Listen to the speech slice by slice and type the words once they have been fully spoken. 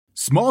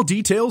Small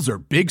details are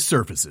big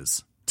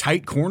surfaces.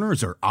 Tight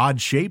corners are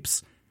odd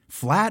shapes.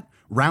 Flat,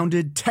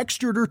 rounded,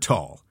 textured, or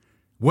tall.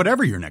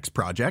 Whatever your next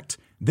project,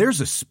 there's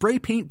a spray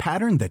paint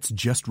pattern that's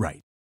just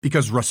right.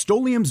 Because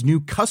Rust-Oleum's new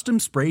Custom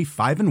Spray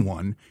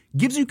 5-in-1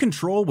 gives you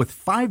control with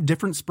 5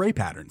 different spray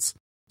patterns.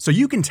 So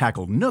you can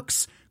tackle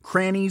nooks,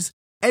 crannies,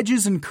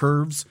 edges, and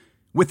curves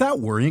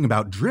without worrying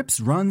about drips,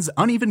 runs,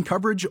 uneven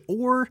coverage,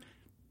 or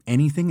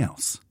anything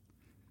else.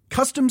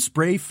 Custom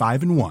Spray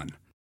 5-in-1.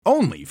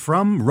 Only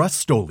from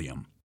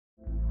Rust-Oleum.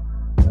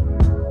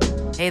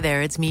 Hey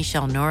there, it's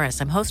Michelle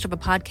Norris. I'm host of a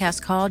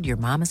podcast called Your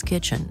Mama's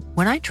Kitchen.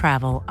 When I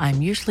travel,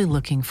 I'm usually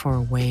looking for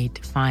a way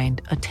to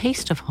find a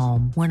taste of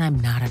home when I'm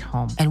not at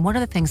home. And one of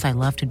the things I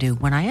love to do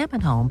when I am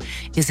at home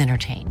is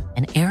entertain.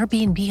 And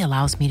Airbnb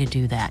allows me to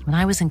do that. When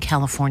I was in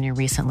California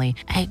recently,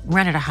 I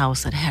rented a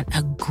house that had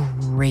a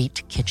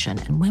great kitchen.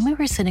 And when we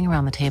were sitting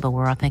around the table, we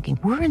were all thinking,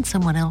 we're in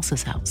someone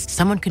else's house.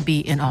 Someone could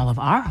be in all of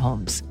our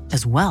homes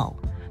as well.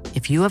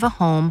 If you have a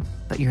home,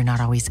 but you're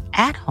not always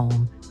at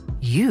home,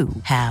 you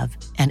have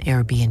an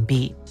Airbnb.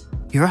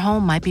 Your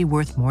home might be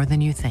worth more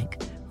than you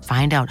think.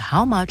 Find out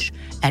how much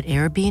at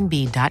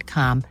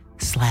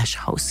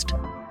airbnb.com/host.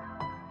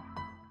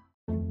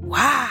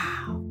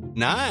 Wow.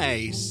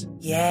 Nice.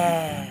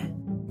 Yeah.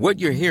 What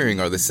you're hearing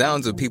are the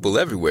sounds of people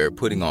everywhere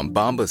putting on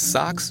Bombas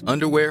socks,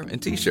 underwear,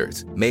 and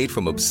T-shirts made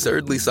from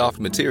absurdly soft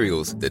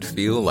materials that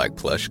feel like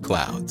plush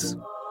clouds.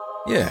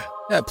 Yeah,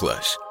 that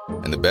plush.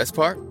 And the best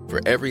part?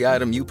 For every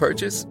item you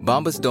purchase,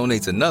 Bombas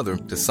donates another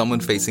to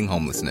someone facing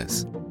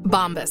homelessness.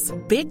 Bombas.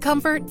 Big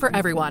comfort for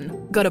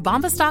everyone. Go to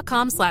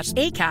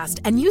bombas.com/ACAST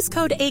and use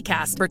code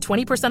ACAST for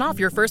 20% off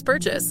your first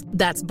purchase.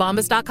 That's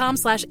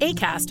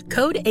bombas.com/ACAST.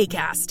 Code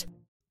ACAST.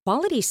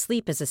 Quality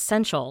sleep is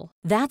essential.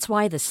 That's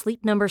why the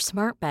Sleep Number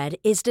Smart Bed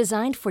is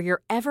designed for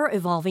your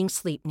ever-evolving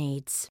sleep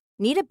needs.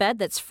 Need a bed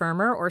that's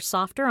firmer or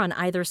softer on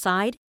either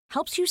side?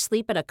 Helps you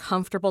sleep at a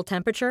comfortable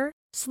temperature?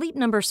 Sleep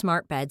Number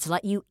Smart Beds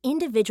let you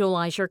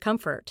individualize your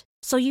comfort,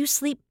 so you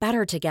sleep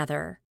better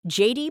together.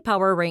 J.D.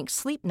 Power ranks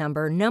Sleep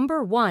Number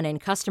number 1 in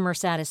customer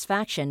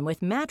satisfaction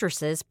with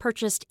mattresses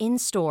purchased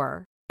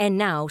in-store. And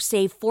now,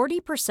 save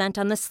 40%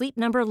 on the Sleep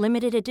Number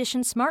Limited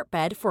Edition Smart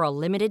Bed for a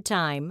limited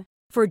time.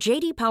 For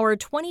J.D. Power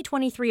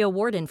 2023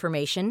 award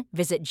information,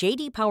 visit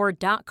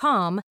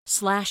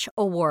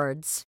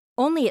jdpower.com/awards.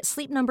 Only at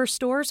Sleep Number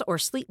stores or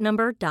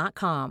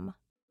sleepnumber.com.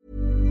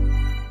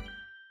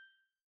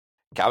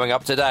 Coming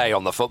up today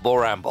on the Football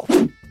Ramble.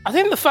 I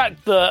think the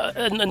fact that,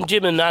 and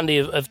Jim and Andy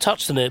have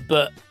touched on it,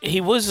 but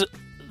he was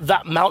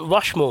that Mount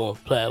Rushmore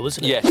player,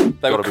 wasn't he? Yes,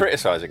 they were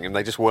criticising him.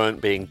 They just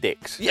weren't being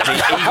dicks. Yeah.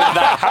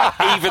 I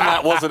mean, even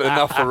that wasn't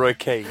enough for Roy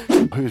Keane.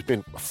 Who's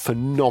been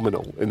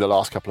phenomenal in the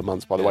last couple of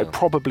months, by the way.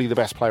 Probably the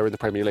best player in the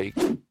Premier League.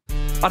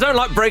 I don't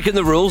like breaking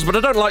the rules, but I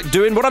don't like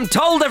doing what I'm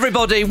told,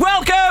 everybody.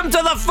 Welcome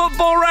to the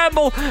Football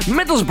Ramble.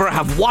 Middlesbrough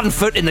have 1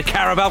 foot in the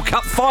Carabao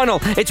Cup final.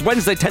 It's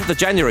Wednesday, 10th of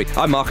January.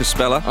 I'm Marcus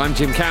Speller. I'm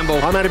Jim Campbell.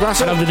 I'm Andy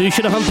Brassett. I'm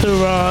Vidusha Hunter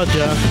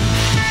Raja.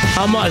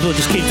 I might as well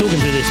just keep talking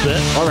through this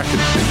bit. I reckon.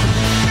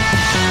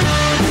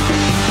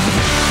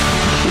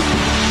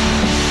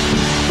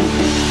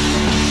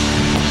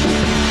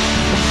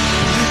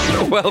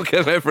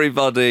 Welcome,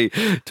 everybody,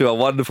 to a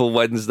wonderful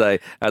Wednesday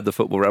at the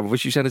Football Ramble,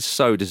 which you sounded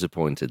so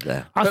disappointed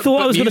there. I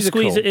thought I was going to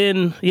squeeze it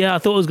in. Yeah, I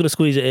thought I was going to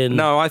squeeze it in.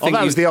 No, I think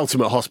that was the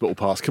ultimate hospital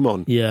pass. Come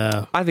on.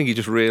 Yeah. I think you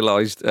just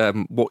realised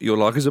what you're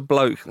like as a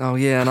bloke. Oh,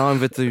 yeah, and I'm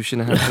Vidusha.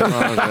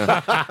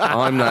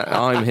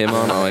 I'm him,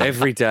 aren't I?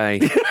 Every day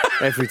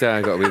I've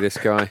got to be this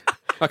guy.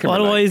 Why do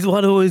I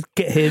always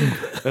get him?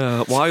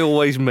 Why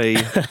always me?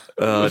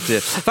 Oh,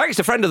 dear. Thanks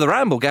to friend of the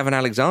Ramble, Gavin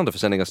Alexander, for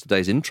sending us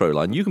today's intro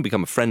line. You can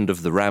become a friend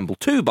of the Ramble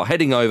too by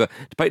heading over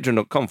to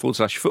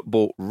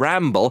patreon.com/Football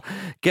Ramble.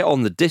 Get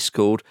on the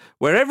Discord,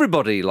 where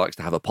everybody likes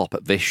to have a pop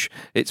at Vish.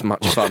 It's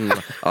much fun,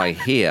 I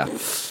hear.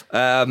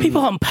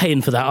 People aren't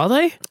paying for that, are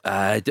they?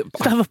 To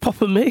have a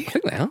pop at me? I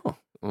think they are.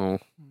 Oh.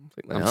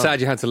 I'm sad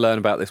you had to learn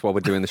about this while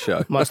we're doing the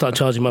show. Might start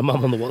charging my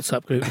mum on the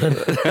WhatsApp group then.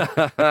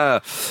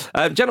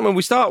 Gentlemen,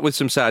 we start with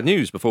some sad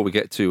news before we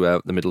get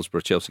to the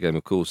Middlesbrough-Chelsea game,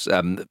 of course.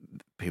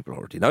 People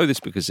already know this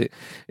because it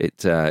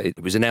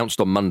was announced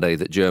on Monday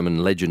that German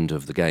legend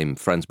of the game,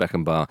 Franz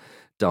Beckenbauer,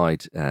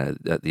 died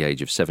at the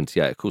age of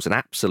 78. Of course, an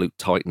absolute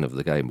titan of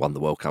the game, won the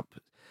World Cup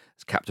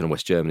as captain of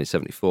West Germany in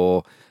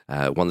 74,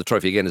 won the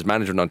trophy again as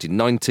manager in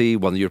 1990,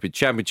 won the European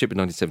Championship in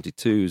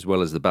 1972, as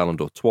well as the Ballon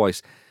d'Or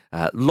twice.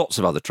 Lots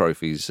of other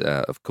trophies,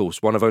 of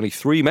course. One of only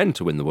 3 men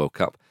to win the World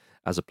Cup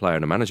as a player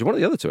and a manager. One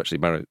of the other 2, actually,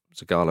 Mario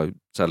Zagallo,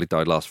 sadly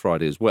died last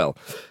Friday as well.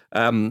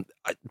 When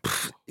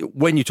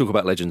you talk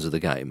about legends of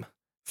the game,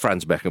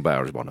 Franz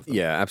Beckenbauer is one of them.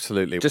 Yeah,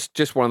 absolutely.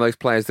 Just one of those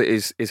players that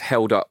is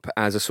held up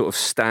as a sort of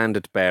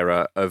standard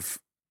bearer of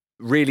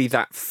really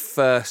that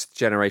first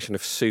generation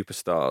of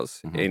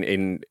superstars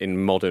in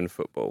modern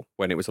football,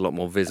 when it was a lot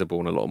more visible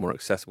and a lot more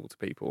accessible to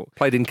people.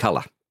 Played in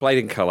colour.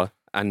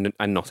 And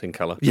not in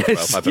colour, yes,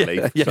 as well, I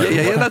believe. Yeah,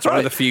 that's right. One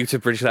of the few to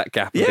bridge that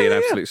gap and be an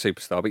absolute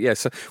superstar. But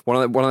so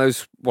one of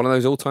those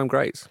all-time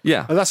greats.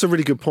 Yeah, and that's a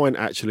really good point,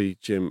 actually,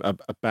 Jim,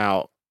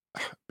 about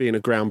being a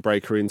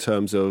groundbreaker in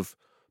terms of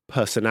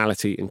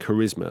personality and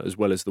charisma as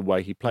well as the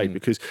way he played.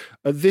 Because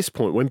at this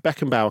point, when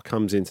Beckenbauer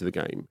comes into the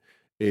game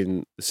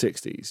in the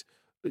 60s,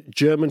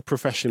 German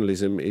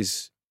professionalism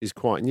is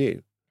quite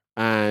new.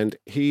 And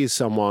he is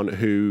someone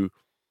who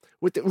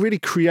really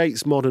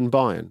creates modern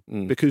Bayern.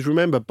 Because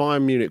remember,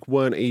 Bayern Munich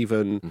weren't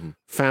even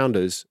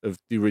founders of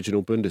the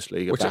original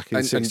Bundesliga back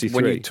in 63. And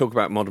when you talk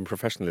about modern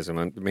professionalism,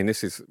 I mean,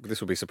 this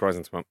will be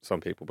surprising to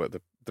some people, but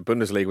the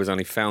Bundesliga was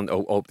only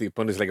or the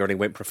Bundesliga only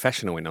went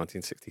professional in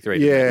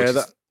 1963.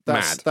 Yeah,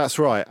 that's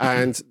right.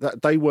 And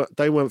they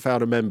weren't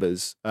founder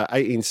members.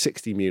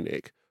 1860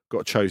 Munich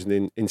got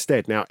chosen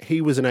instead. Now,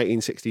 he was an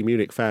 1860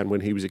 Munich fan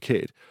when he was a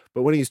kid,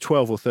 but when he was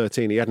 12 or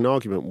 13, he had an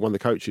argument with one of the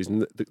coaches,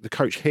 and the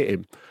coach hit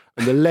him.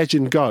 And the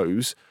legend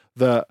goes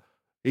that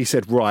he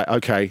said, right,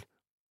 okay,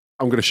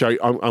 I'm going to show you,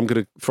 I'm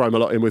going to throw him a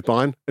lot in with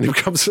Bayern. And he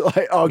becomes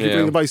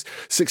arguably the most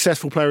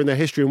successful player in their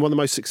history and one of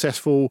the most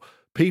successful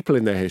people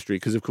in their history,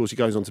 because of course he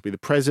goes on to be the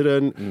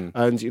president.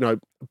 And,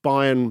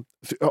 Bayern,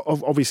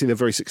 obviously they're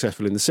very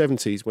successful in the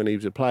 70s when he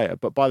was a player,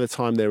 but by the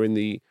time they're in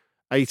the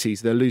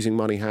 80s, they're losing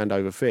money hand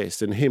over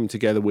fist. And him,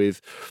 together with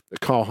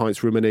Karl-Heinz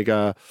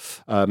Rummenigge,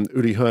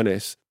 Uli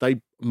Hoeneß,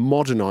 they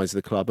modernise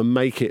the club and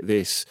make it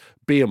this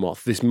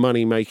behemoth, this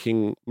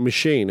money-making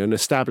machine, and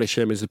establish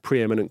them as the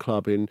preeminent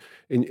club in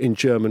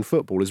German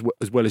football,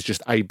 as well as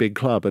just a big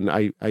club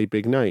and a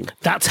big name.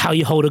 That's how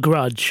you hold a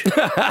grudge.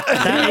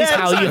 That is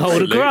how you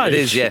hold a grudge. It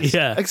is, yes.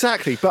 Yeah.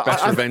 Exactly. But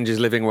Best revenge is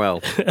living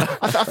well.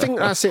 I think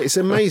that's it. It's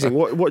amazing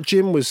what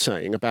Jim was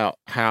saying about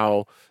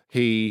how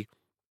he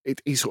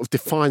sort of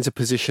defines a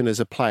position as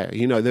a player.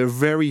 There are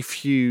very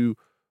few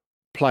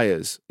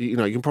players, you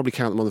can probably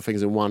count them on the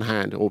fingers in one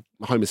hand, or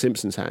Homer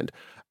Simpson's hand,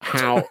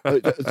 how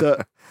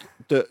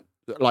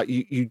like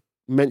you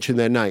mention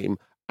their name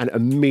and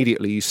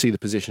immediately you see the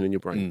position in your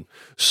brain.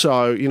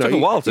 So, it took a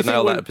while to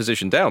nail that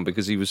position down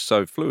because he was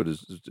so fluid, as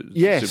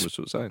Jim was sort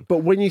of saying. But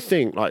when you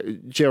think,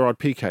 like Gerard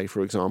Piqué,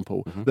 for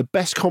example, the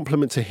best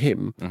compliment to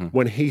him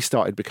when he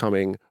started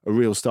becoming a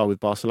real star with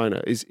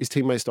Barcelona is his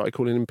teammates started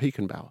calling him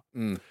Pekenbauer.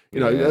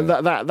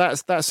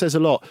 That says a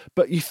lot.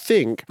 But you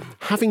think,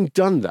 having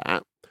done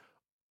that,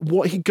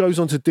 what he goes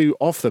on to do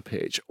off the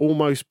pitch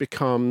almost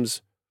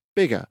becomes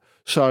bigger.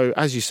 So,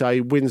 as you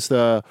say, wins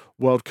the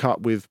World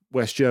Cup with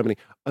West Germany.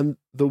 And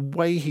the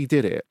way he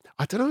did it,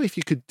 I don't know if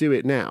you could do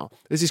it now.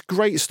 There's this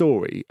great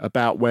story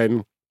about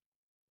when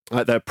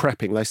they're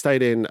prepping. They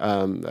stayed in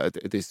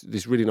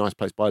this really nice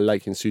place by a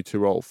lake in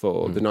Südtirol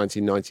for the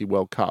 1990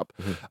 World Cup.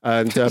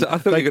 And I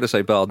thought you were going to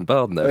say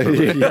Baden-Baden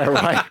there. Yeah,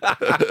 right.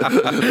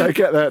 They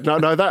get that.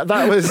 No,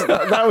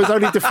 that was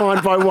only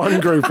defined by one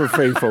group of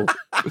people.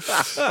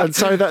 And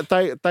so that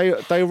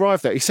they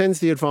arrive there. He sends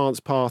the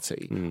advance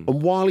party,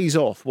 and while he's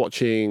off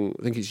watching,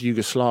 I think it's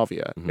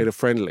Yugoslavia in a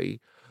friendly,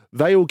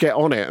 they all get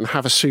on it and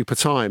have a super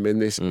time in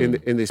this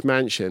in this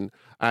mansion,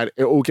 and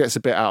it all gets a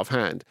bit out of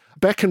hand.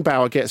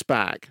 Beckenbauer gets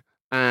back,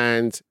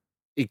 and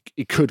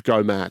he could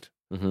go mad,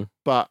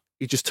 but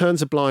he just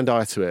turns a blind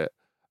eye to it,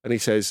 and he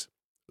says,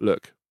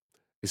 "Look,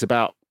 it's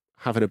about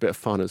having a bit of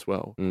fun as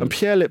well." And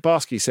Pierre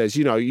Littbarski says,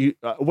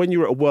 when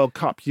you're at a World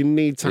Cup, you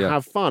need to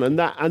have fun, and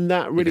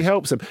that really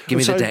helps him. Give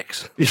me the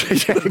decks.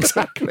 Yeah,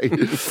 exactly.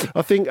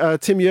 I think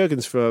Tim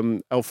Jürgens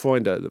from El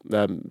Freunde,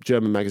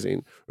 German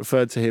magazine,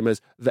 referred to him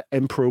as the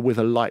emperor with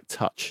a light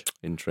touch.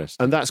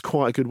 Interesting. And that's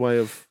quite a good way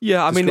of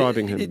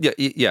describing him.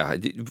 Yeah.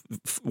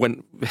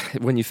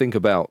 When you think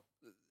about,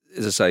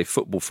 as I say,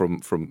 football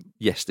from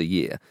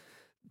yesteryear,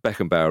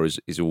 Beckenbauer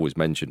is always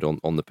mentioned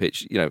on the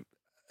pitch.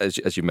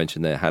 As you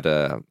mentioned there, had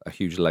a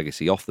huge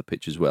legacy off the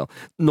pitch as well.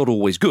 Not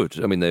always good.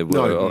 I mean, there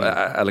were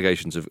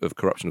allegations of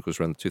corruption, of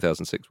course, around the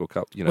 2006 World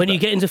Cup. When you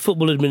get into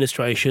football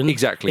administration,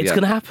 exactly, it's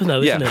going to happen,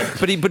 though, isn't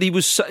it? But he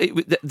was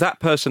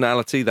that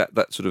personality,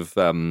 that sort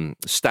of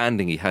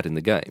standing he had in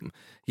the game.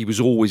 He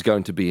was always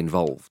going to be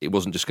involved. It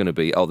wasn't just going to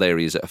be, there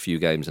he is at a few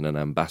games in an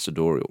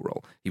ambassadorial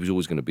role. He was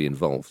always going to be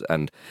involved.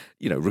 And,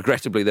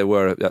 regrettably, there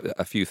were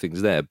a few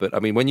things there. But, I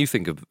mean, when you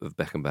think of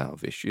Beckenbauer,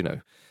 Vish,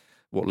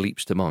 what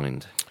leaps to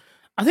mind?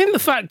 I think the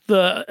fact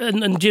that,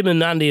 and Jim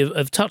and Andy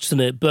have touched on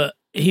it, but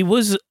he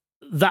was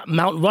that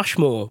Mount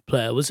Rushmore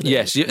player, wasn't he?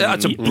 Yes,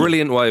 that's a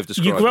brilliant way of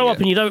describing it. You grow up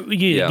and you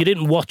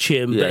didn't watch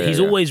him, but he's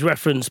always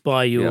referenced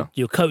by your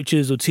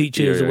coaches or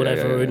teachers or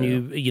whatever, and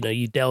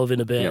you delve in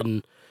a bit,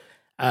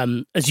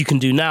 and as you can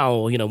do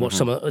now, watch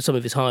some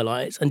of his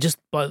highlights, and just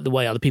by the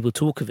way other people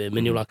talk of him,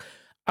 and you're like,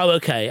 oh,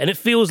 okay, and it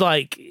feels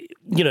like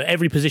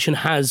every position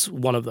has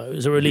one of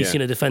those, or at least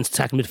defence,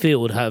 attack,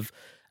 midfield have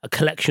a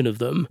collection of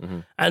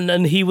them,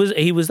 and he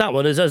was that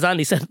one. As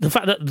Andy said, the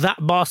fact that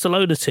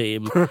Barcelona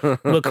team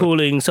were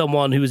calling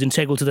someone who was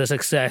integral to their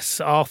success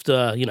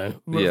after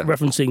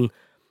referencing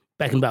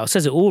Beckenbauer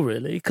says it all,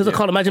 really, because I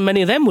can't imagine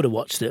many of them would have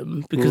watched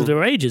him because of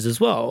their ages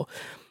as well.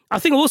 I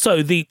think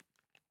also the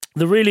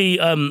really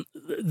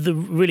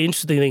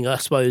interesting thing, I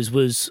suppose,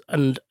 was,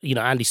 and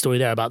Andy's story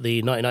there about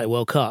the 1990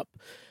 World Cup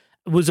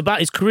was about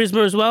his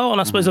charisma as well,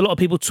 and I suppose a lot of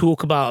people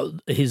talk about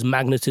his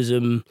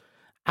magnetism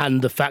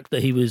and the fact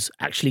that he was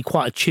actually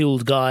quite a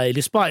chilled guy,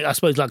 despite, I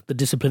suppose, like the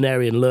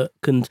disciplinarian look.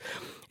 And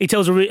he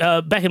tells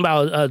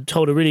Beckenbauer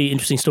told a really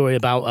interesting story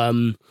about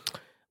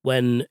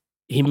when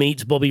he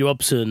meets Bobby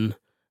Robson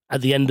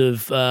at the end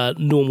of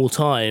normal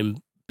time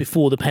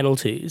before the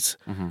penalties,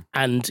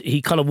 and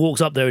he kind of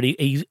walks up there and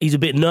he's a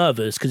bit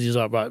nervous because he's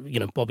like, right,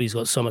 Bobby's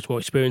got so much more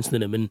experience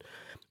than him, and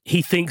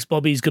he thinks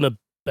Bobby's going to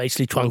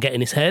basically try and get in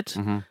his head,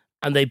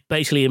 and they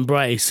basically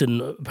embrace, and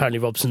apparently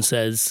Robson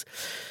says,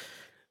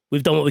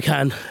 we've done what we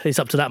can. It's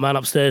up to that man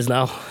upstairs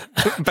now.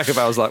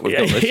 Beckenbauer's like, we've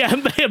got this.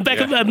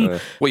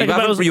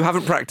 Beckenbauer, you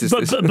haven't practiced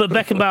this. But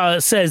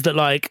Beckenbauer says that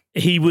like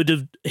he would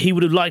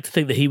have liked to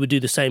think that he would do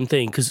the same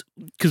thing because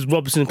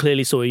Robson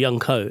clearly saw a young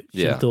coach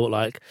and thought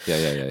like,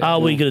 what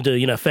are you going to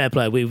do? Fair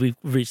play. We've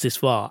reached this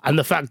far. And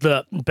the fact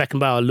that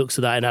Beckenbauer looks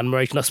at that in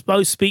admiration, I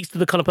suppose, speaks to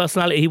the kind of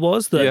personality he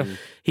was. That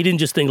he didn't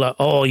just think like,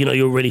 oh,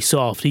 you're really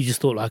soft. He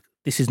just thought like,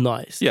 this is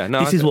nice. Yeah,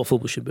 no, this is what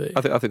football should be.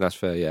 I think that's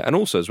fair. Yeah, and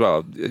also as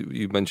well,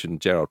 you mentioned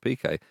Gerard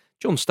Piqué,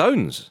 John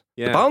Stones,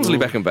 the Barnsley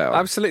Beckenbauer.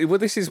 Absolutely. Well,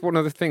 this is one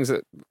of the things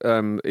that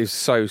is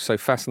so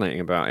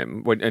fascinating about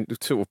him. And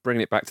sort of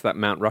bringing it back to that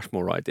Mount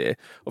Rushmore idea.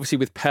 Obviously,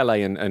 with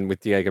Pele and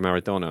with Diego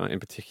Maradona in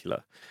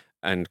particular,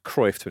 and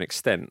Cruyff to an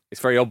extent,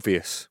 it's very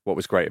obvious what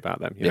was great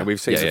about them.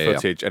 We've seen some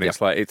footage, and it's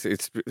like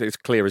it's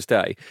clear as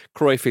day.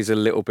 Cruyff is a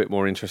little bit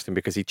more interesting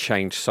because he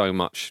changed so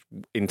much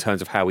in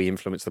terms of how he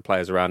influenced the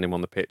players around him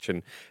on the pitch,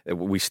 and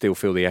we still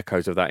feel the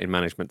echoes of that in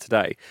management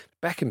today.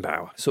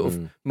 Beckenbauer, sort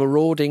of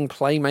marauding,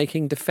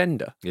 playmaking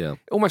defender. Yeah, it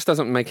almost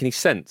doesn't make any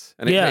sense,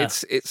 and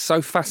it's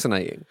so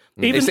fascinating.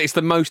 It's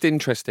the most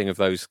interesting of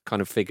those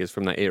kind of figures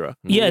from that era.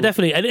 Yeah,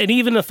 definitely, and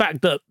even the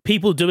fact that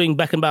people doing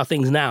Beckenbauer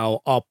things now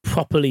are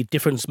properly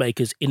difference makers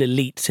in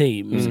elite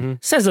teams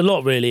says a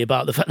lot, really,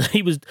 about the fact that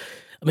he was.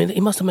 I mean,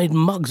 he must have made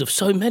mugs of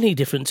so many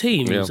different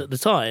teams at the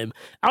time.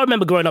 I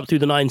remember growing up through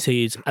the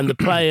 90s, and the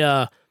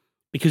player,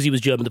 because he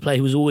was German, the player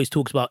who was always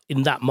talked about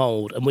in that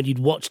mould, and when you'd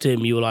watched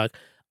him, you were like,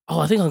 oh,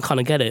 I think I kind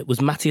of get it,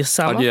 was Matthias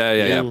Sammer.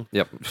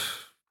 Yep.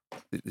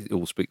 It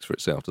all speaks for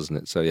itself, doesn't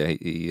it? So,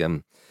 he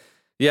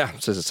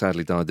says it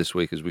sadly died this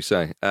week, as we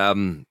say.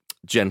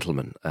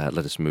 Gentlemen, let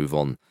us move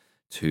on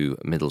to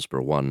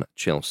Middlesbrough 1,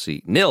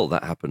 Chelsea 0.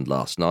 That happened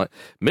last night.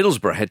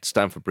 Middlesbrough head to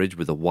Stamford Bridge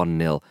with a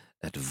 1-0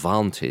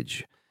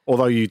 advantage.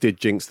 Although you did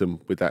jinx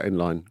them with that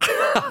inline.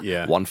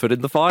 Yeah. 1 foot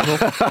in the final.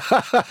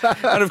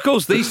 And of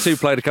course, these two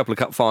played a couple of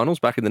cup finals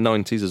back in the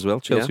 90s as well.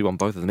 Chelsea won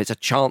both of them. It's a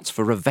chance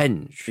for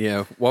revenge.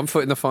 Yeah, 1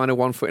 foot in the final,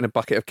 1 foot in a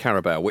bucket of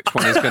Carabao. Which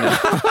one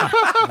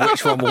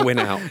which one will win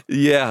out?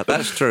 Yeah,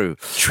 that's true.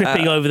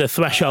 Tripping over the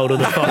threshold of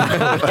the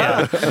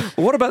final.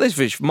 What about this,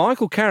 Vish?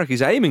 Michael Carrick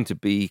is aiming to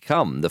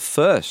become the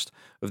first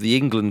of the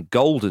England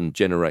golden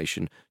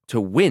generation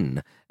to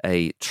win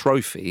a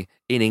trophy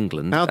in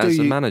England as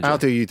a manager. How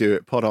do you do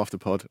it pod after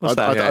pod? I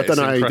don't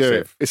know how you do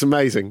it. It's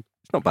amazing.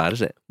 It's not bad,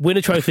 is it? Win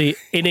a trophy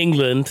in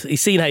England.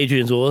 He's seen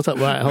Hadrian's Wall. It's like,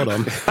 right, hold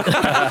on.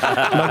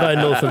 Not going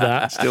north of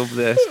that. Still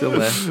there.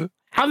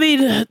 I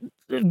mean,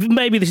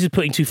 maybe this is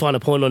putting too fine a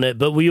point on it,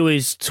 but we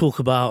always talk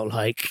about,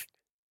 like,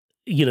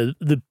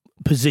 the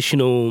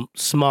positional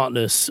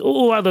smartness,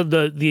 or rather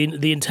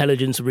the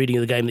intelligence of reading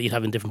of the game that you'd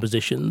have in different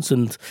positions.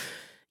 And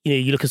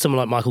you look at someone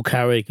like Michael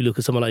Carrick, you look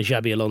at someone like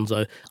Xabi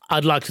Alonso.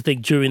 I'd like to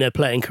think during their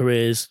playing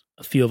careers,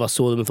 a few of us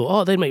saw them and thought,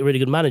 oh, they'd make really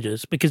good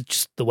managers because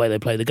just the way they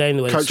play the game,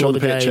 the way coach they score on the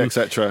pitch,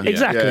 etc.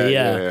 Exactly,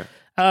 yeah.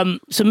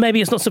 So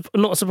maybe it's not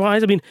a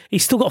surprise. I mean,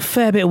 he's still got a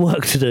fair bit of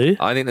work to do.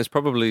 I think there's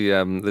probably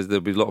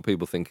there'll be a lot of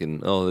people thinking,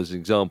 oh, there's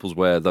examples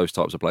where those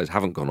types of players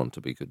haven't gone on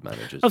to be good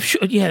managers. Of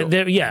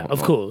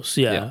course.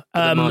 The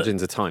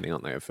margins are tiny,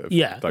 aren't they? For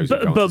those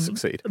who can't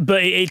succeed.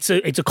 But it's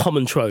a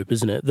common trope,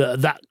 isn't it?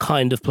 That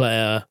kind of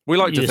player we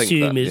like to think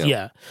that, is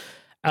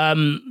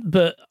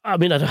but I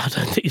mean, I don't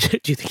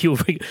think. Do you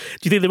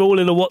think they're all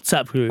in a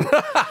WhatsApp group?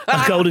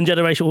 A golden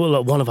generation. Well,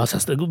 look, one of us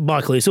has to.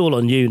 Michael, it's all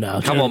on you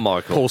now. Come on,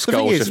 Michael. Paul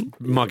Scholes just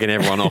mugging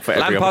everyone off at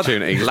every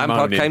opportunity.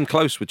 Lampard came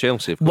close with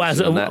Chelsea.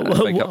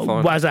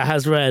 Wazza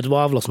has read. Well,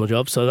 I've lost my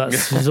job, so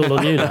it's all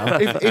on you now.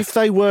 If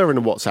they were in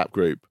a WhatsApp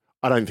group,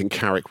 I don't think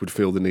Carrick would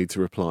feel the need to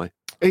reply.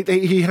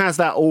 He has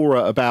that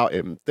aura about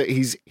him that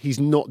he's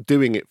not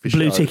doing it for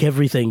blue show. Tick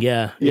everything.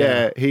 Yeah.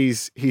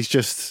 He's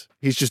just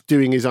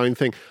doing his own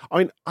thing. I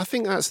mean, I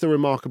think that's the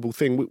remarkable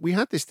thing. We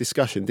had this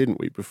discussion, didn't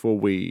we, before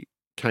we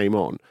came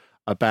on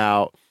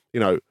about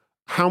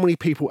how many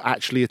people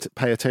actually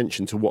pay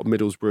attention to what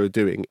Middlesbrough are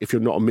doing if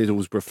you're not a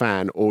Middlesbrough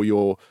fan or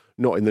you're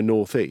not in the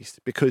Northeast,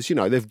 because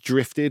they've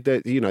drifted.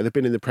 They've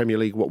been in the Premier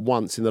League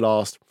once in the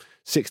last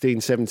 16,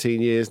 17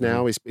 years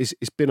now.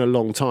 It's been a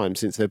long time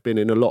since they've been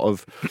in a lot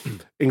of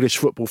English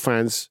football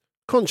fans'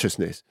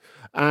 consciousness.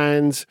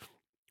 And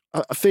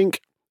I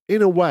think,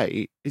 in a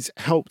way, it's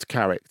helped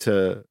Carrick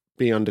to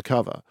be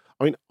undercover.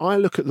 I mean, I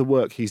look at the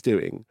work he's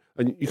doing,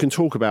 and you can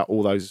talk about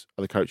all those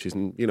other coaches,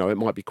 and, it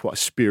might be quite a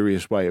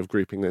spurious way of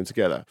grouping them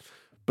together,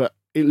 but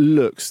it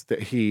looks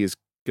that he is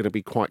going to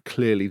be quite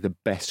clearly the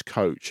best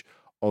coach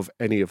of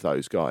any of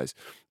those guys.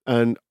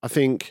 And I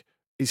think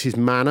it's his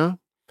manner,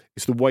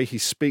 It's the way he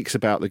speaks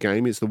about the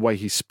game. It's the way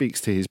he speaks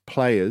to his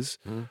players.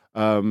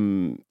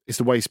 It's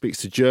the way he speaks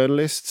to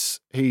journalists.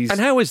 And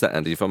how is that,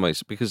 Andy, if I may?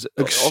 Because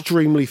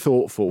extremely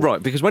thoughtful.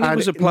 Right, because when he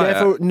was a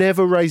player...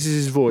 Never raises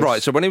his voice.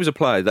 Right, so when he was a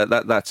player,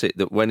 that's it.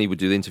 That when he would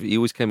do the interview, he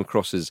always came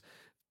across as...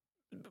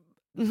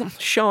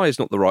 Shy is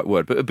not the right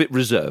word, but a bit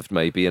reserved,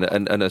 maybe, and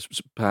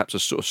perhaps a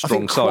sort of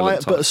strong, silent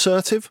quiet type. But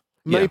assertive.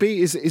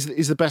 Maybe is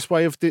the best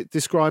way of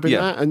describing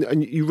that,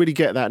 and you really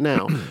get that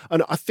now.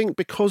 And I think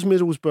because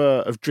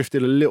Middlesbrough have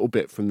drifted a little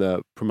bit from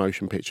the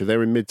promotion picture,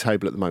 they're in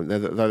mid-table at the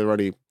moment. They're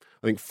only,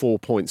 I think, 4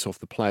 points off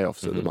the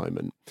playoffs at the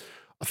moment.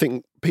 I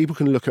think people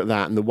can look at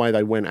that and the way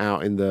they went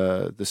out in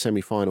the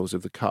semi-finals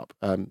of the Cup,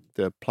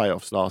 the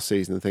playoffs last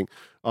season, and think,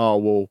 oh,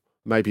 well,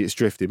 maybe it's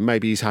drifted.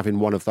 Maybe he's having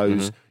one of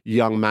those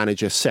young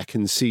manager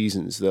second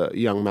seasons that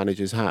young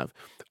managers have.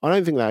 I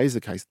don't think that is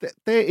the case.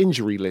 Their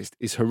injury list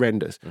is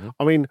horrendous.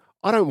 I mean,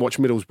 I don't watch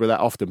Middlesbrough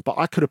that often, but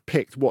I could have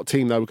picked what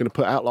team they were going to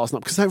put out last night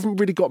because they haven't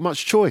really got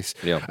much choice.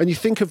 Yeah. And you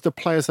think of the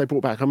players they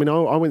brought back. I mean,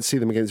 I went to see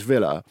them against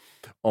Villa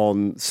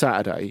on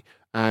Saturday.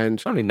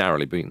 And only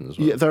narrowly beaten as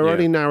well. Yeah, they're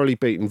only narrowly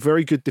beaten.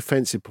 Very good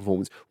defensive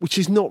performance, which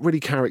is not really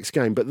Carrick's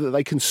game, but that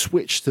they can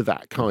switch to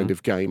that kind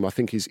of game, I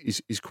think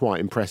is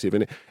quite impressive.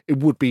 And it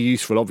would be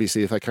useful,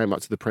 obviously, if they came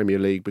up to the Premier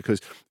League,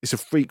 because it's a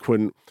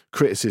frequent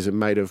criticism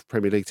made of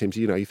Premier League teams.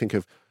 You know, you think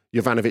of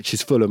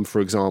Jovanovic's Fulham, for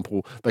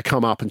example. They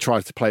come up and try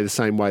to play the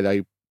same way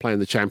they play in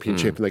the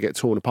Championship and they get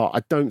torn apart.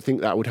 I don't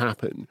think that would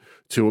happen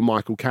to a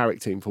Michael Carrick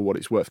team, for what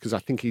it's worth, because I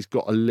think he's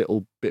got a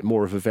little bit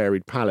more of a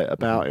varied palette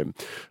about him.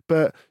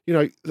 But, you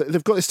know,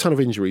 they've got this ton of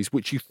injuries,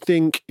 which you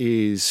think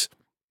is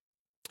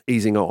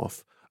easing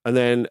off. And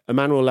then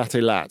Emmanuel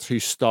Lattelat, who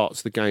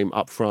starts the game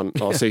up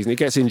front last season, he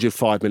gets injured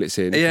 5 minutes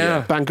in.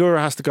 Yeah. Bangura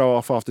has to go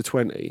off after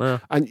 20. Yeah.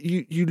 And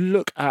you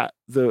look at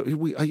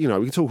we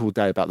can talk all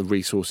day about the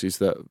resources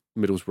that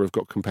Middlesbrough have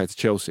got compared to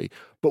Chelsea.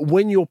 But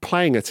when you're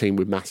playing a team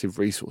with massive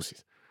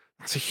resources,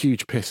 that's a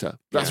huge pisser.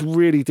 That's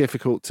really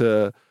difficult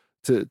to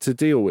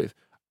deal with.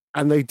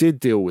 And they did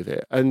deal with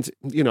it. And,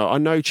 you know, I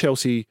know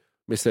Chelsea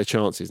missed their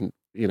chances. And,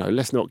 you know,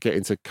 let's not get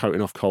into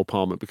coating off Cole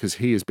Palmer, because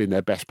he has been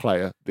their best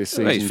player this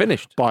season. He's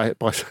finished. By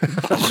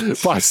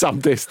by some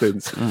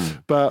distance.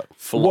 But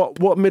what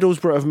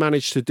Middlesbrough have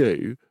managed to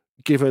do,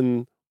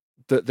 given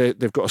that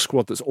they've got a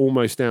squad that's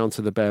almost down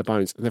to the bare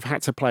bones, and they've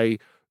had to play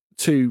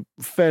two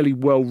fairly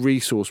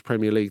well-resourced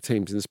Premier League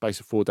teams in the space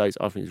of 4 days,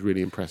 I think is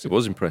really impressive. It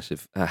was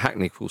impressive.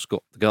 Hackney, of course,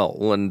 got the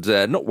goal, and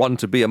not one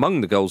to be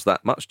among the goals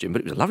that much, Jim,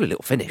 but it was a lovely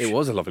little finish. It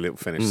was a lovely little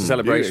finish. The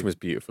celebration was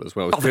beautiful as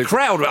well. The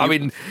crowd, I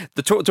mean,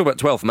 talk about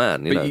 12th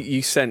man.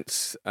 You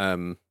sense...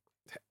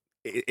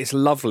 it's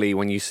lovely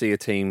when you see a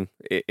team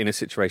in a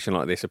situation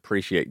like this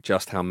appreciate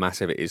just how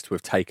massive it is to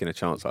have taken a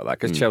chance like that,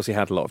 because Chelsea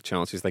had a lot of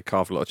chances. They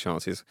carved a lot of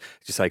chances.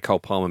 As you say, Cole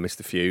Palmer missed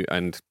a few,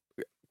 and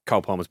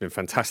Cole Palmer's been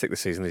fantastic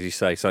this season, as you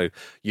say. So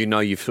you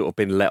know you've sort of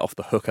been let off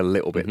the hook a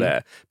little bit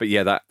there. But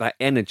yeah, that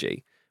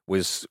energy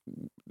was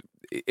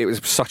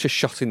such a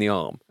shot in the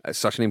arm at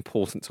such an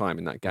important time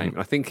in that game. And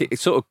I think it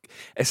sort of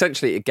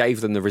essentially it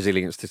gave them the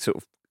resilience to sort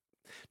of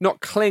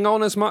not cling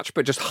on as much,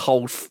 but just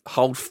hold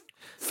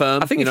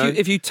firm. I think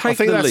if you take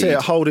the lead, I think that's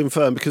it, holding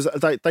firm, because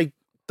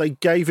they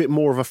gave it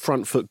more of a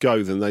front foot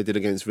go than they did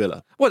against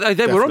Villa. Well,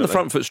 they were on the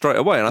front foot straight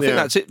away, and I think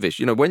that's it, Vish.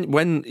 You know,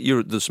 when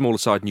you're the smaller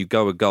side and you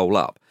go a goal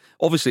up,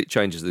 obviously it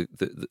changes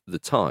the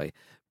tie,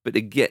 but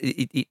again,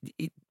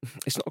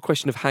 it's not a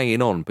question of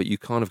hanging on, but you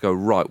kind of go,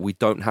 right, we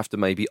don't have to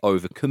maybe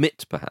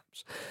overcommit,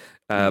 perhaps.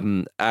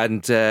 And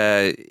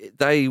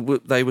they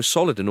were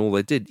solid in all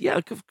they did. Yeah,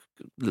 a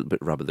little bit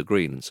rub of the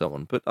green and so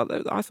on, but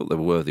I thought they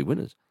were worthy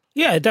winners.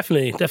 Yeah,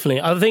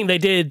 definitely. I think they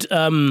did.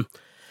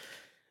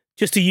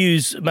 Just to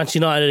use Manchester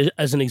United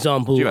as an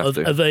example of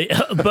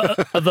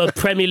a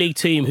Premier League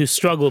team who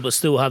struggle but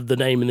still have the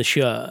name in the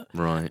shirt.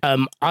 Right.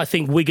 I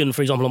think Wigan,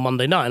 for example, on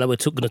Monday night, and we're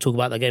going to talk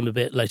about that game a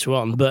bit later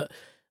on, but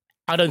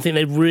I don't think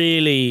they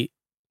really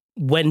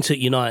went at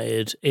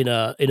United in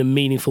a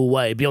meaningful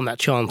way beyond that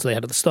chance they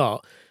had at the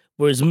start.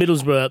 Whereas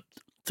Middlesbrough,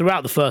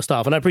 throughout the first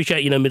half, and I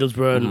appreciate,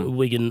 Middlesbrough and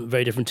Wigan,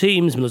 very different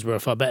teams. Middlesbrough a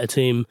far better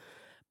team,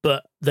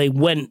 but they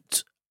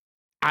went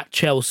at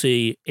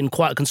Chelsea in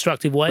quite a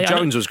constructive way. Well,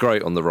 Jones was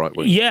great on the right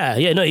wing.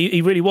 Yeah, no,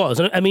 he really was.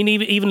 I mean,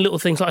 even little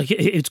things like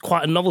it's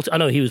quite a novelty. I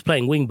know he was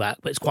playing wing back,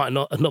 but it's quite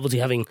a novelty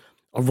having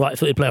a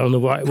right-footed player on the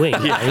right wing.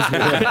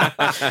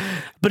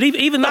 But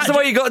even that's the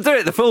way you got to do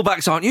it. The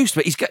fullbacks aren't used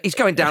to it. He's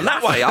going down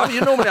that way.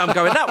 Normally I'm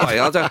going that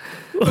way.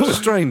 It's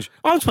strange.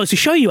 I'm supposed to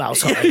show you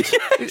outside.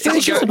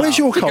 Where's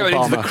your Cole going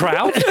into the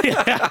crowd?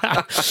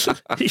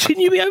 Shouldn't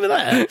you be over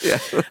there? Yeah.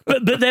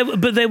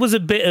 But there was a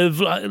bit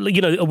of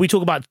we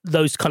talk about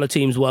those kind of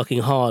teams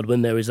working hard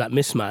when there is that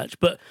mismatch,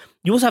 but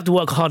you also have to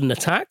work hard in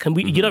attack, and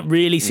you don't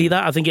really see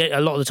that. I think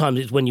a lot of the times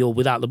it's when you're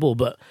without the ball,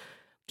 but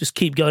just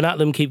keep going at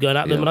them,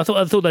 and I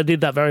thought they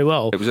did that very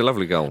well. It was a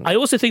lovely goal. I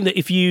also think that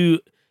if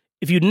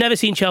you'd never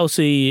seen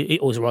Chelsea,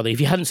 or rather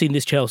if you hadn't seen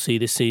this Chelsea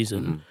this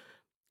season,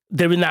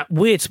 they're in that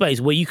weird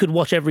space where you could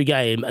watch every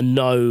game and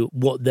know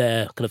what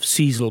their kind of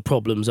seasonal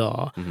problems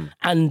are. Mm-hmm.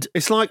 And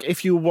it's like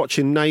if you were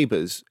watching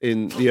Neighbours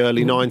in the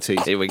early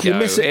 90s. Here we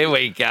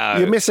go.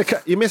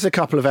 You miss a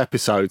couple of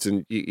episodes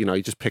and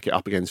you just pick it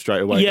up again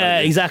straight away. Yeah,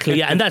 exactly.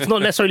 Yeah, and that's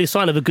not necessarily a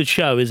sign of a good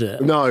show, is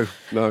it? No.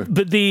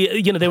 But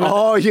they were.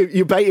 Oh,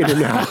 you baited him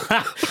now.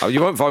 Oh,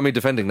 you won't find me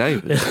defending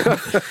Neighbours.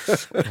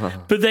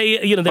 But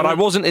But I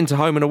wasn't into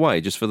Home and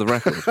Away, just for the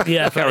record.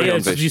 Yeah, Carry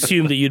on, you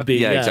assumed that you'd be.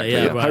 Yeah, exactly.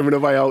 Yeah. Right. Home and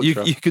Away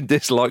Ultra. You could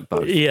dislike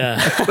both. Yeah.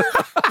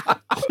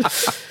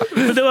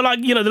 But there were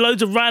the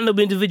loads of random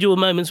individual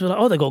moments where like,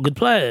 oh, they got good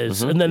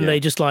players, and then they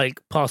just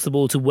pass the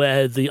ball to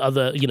where the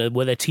other,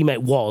 where their teammate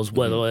was,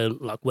 where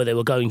they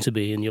were going to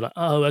be, and you're like,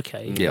 oh,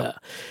 okay, yeah.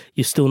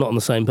 You're still not on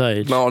the same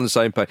page. Not on the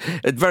same page,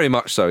 very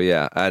much so,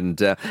 yeah. And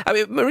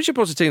Mauricio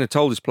Pochettino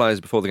told his players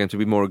before the game to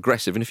be more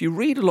aggressive, and if you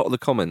read a lot of the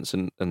comments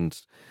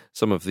and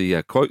some of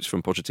the quotes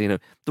from Pochettino,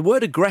 the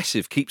word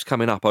aggressive keeps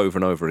coming up over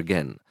and over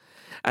again,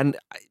 and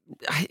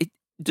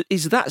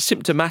is that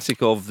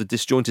symptomatic of the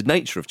disjointed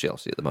nature of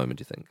Chelsea at the moment,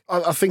 do you think?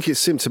 I think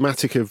it's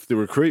symptomatic of the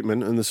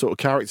recruitment and the sort of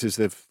characters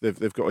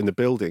they've got in the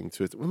building.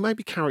 Well,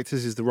 maybe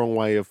characters is the wrong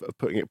way of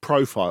putting it.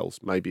 Profiles,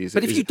 maybe.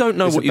 But if you don't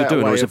know what you're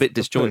doing or it's a bit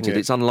disjointed,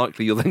 it's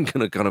unlikely you're then going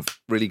to kind of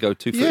really go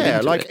too far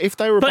into it. If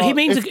they were... But he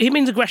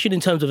means aggression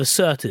in terms of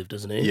assertive,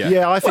 doesn't he?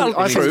 Yeah, I think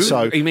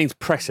so. He means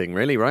pressing,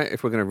 really, right?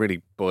 If we're going to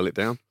really boil it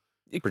down.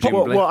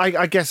 Well,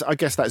 I guess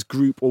that's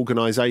group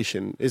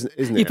organisation, isn't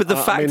it? Yeah, but the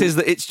fact is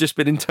that it's just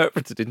been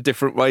interpreted in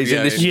different ways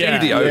in this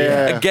studio.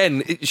 Yeah.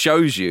 Again, it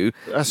shows you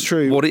that's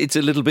true. It's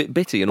a little bit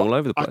bitty and all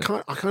over the place.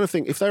 I kind of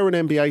think if they were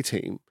an NBA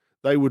team,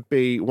 they would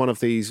be one of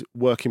these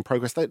work in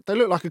progress. They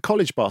look like a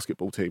college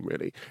basketball team,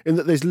 really, in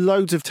that there's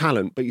loads of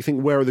talent, but you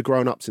think, where are the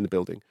grown-ups in the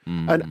building?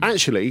 And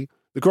actually,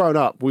 the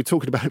grown-up, we were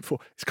talking about it before,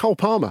 it's Cole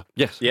Palmer.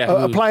 Yes.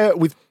 Yeah. A player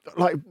with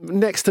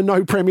next to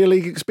no Premier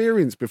League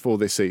experience before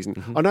this season.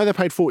 Mm-hmm. I know they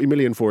paid 40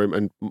 million for him,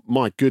 and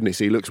my goodness,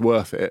 he looks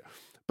worth it.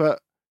 But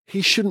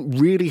he shouldn't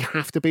really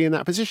have to be in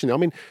that position. I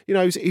mean, he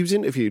was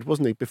interviewed,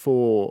 wasn't he,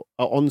 before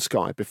on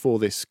Sky before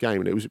this game,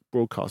 and it was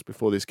broadcast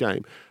before this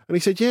game. And he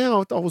said,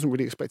 yeah, I wasn't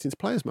really expecting to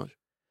play as much.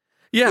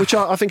 Yeah. Which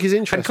I think is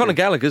interesting. And Conor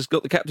Gallagher's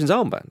got the captain's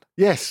armband.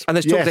 Yes. And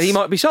there's talk that he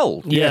might be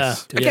sold.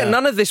 Yes. Again,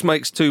 none of this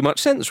makes too much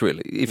sense,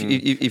 really, if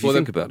you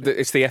think about it.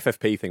 It's the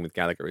FFP thing with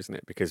Gallagher, isn't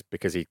it? Because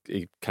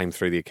he came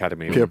through the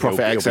academy. Pure profit,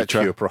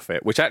 etc. Pure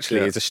profit, which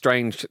actually is a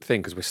strange thing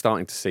because we're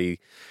starting to see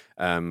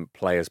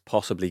players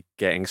possibly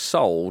getting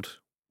sold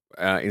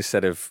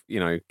instead of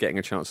getting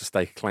a chance to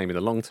stake a claim in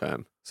the long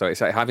term. So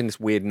it's having this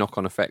weird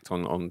knock-on effect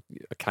on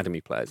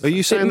academy players. Are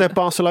you saying they're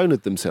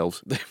Barcelona'd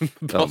themselves?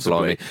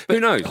 Possibly.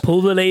 Who knows?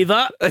 Pull the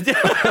lever.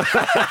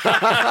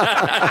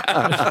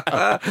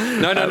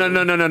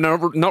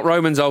 No, not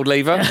Roman's old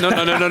lever. No,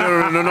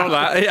 not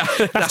that.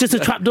 Yeah. That's just a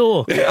trap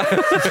door.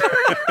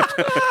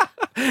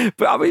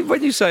 But I mean,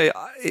 when you say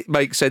it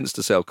makes sense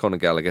to sell Conor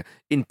Gallagher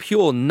in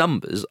pure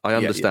numbers, I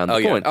understand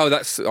the point. Oh,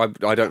 that's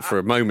I don't for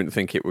a moment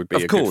think it would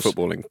be a good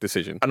footballing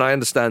decision. And I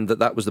understand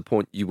that was the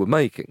point you were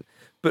making.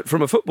 But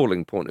from a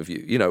footballing point of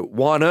view,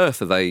 why on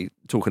earth are they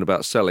talking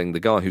about selling the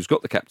guy who's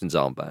got the captain's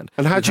armband?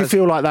 And how do you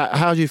feel like that?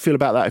 How do you feel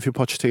about that if you're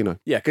Pochettino?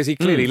 Yeah, because he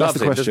clearly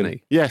loves it, doesn't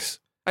he? Yes.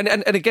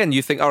 And again,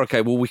 you think, okay,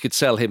 well, we could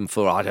sell him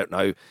for, I don't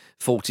know,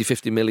 40,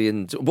 50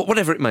 million,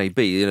 whatever it may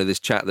be, this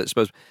chat that's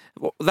supposed...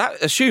 Well,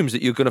 that assumes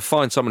that you're going to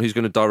find someone who's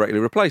going to directly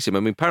replace him.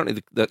 I mean,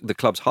 apparently the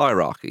club's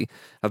hierarchy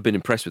have been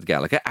impressed with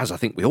Gallagher, as I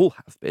think we all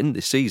have been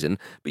this season,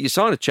 but you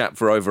sign a chap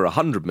for over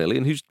 100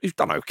 million who's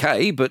done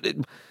okay, but...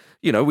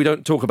 we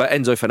don't talk about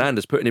Enzo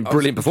Fernandez putting in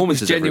brilliant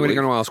performances. I was genuinely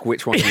going to ask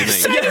which one you mean.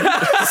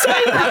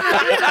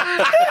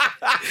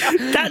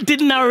 That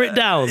didn't narrow it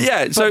down.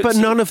 Yeah, but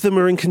none of them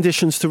are in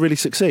conditions to really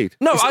succeed.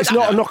 No, it's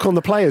not a knock on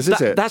the players, is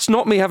it? That's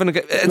not me having a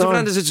go. Enzo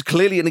Fernandez is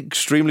clearly an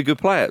extremely good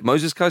player.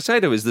 Moses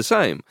Caicedo is the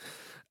same.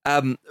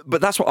 But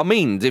that's what I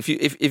mean.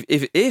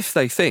 If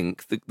they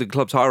think the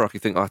club's hierarchy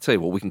think, I tell you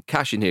what, we can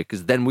cash in here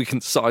because then we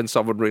can sign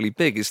someone really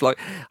big. It's like,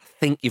 I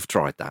think you've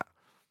tried that.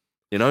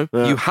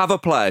 You have a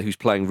player who's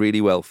playing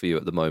really well for you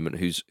at the moment,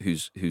 who's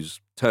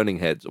turning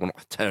heads. Well,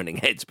 not turning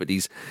heads, but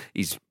he's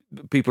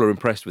people are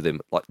impressed with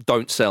him. Like,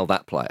 don't sell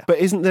that player. But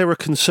isn't there a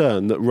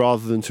concern that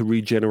rather than to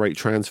regenerate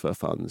transfer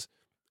funds,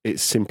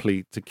 it's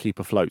simply to keep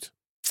afloat?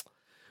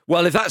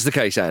 Well, if that's the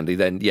case, Andy,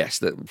 then yes,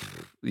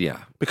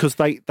 because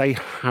they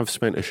have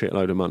spent a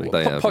shitload of money.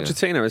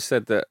 Pochettino has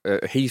said that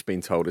he's been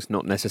told it's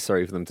not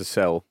necessary for them to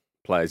sell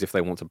players if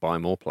they want to buy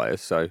more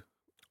players. So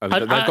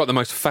they've got the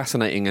most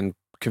fascinating and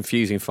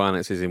confusing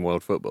finances in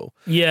world football.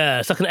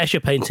 Yeah, it's like an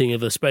Escher painting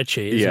of a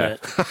spreadsheet, isn't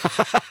it?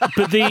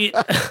 But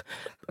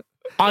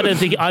I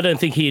don't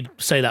think he'd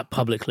say that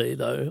publicly,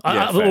 though.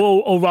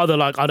 Or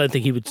rather, I don't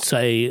think he would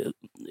say,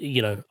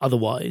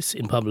 otherwise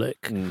in public.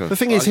 The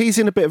thing is, he's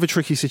in a bit of a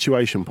tricky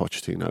situation,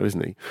 Pochettino,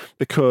 isn't he?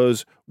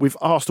 Because we've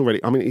asked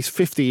already. I mean, he's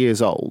 50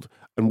 years old,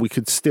 and we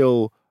could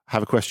still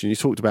have a question. You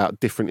talked about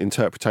different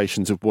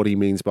interpretations of what he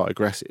means by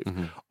aggressive.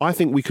 Mm-hmm. I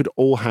think we could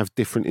all have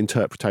different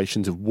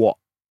interpretations of what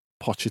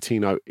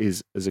Pochettino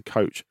is as a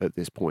coach at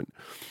this point.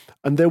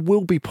 And there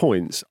will be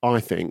points, I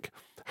think,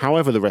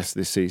 however the rest of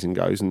this season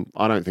goes, and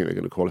I don't think they're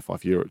going to qualify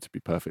for Europe, to be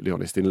perfectly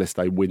honest, unless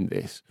they win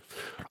this.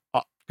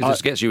 Because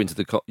this gets you into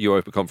the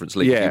Europa Conference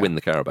League if you win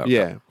the Carabao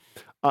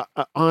Cup.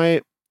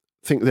 I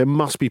think there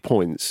must be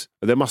points,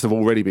 there must have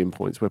already been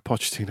points where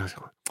Pochettino's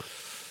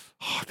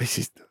like,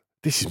 this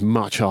is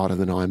much harder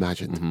than I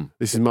imagined. Mm-hmm.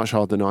 This is much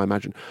harder than I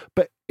imagined.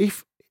 But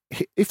if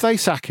they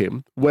sack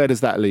him, where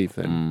does that leave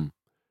them?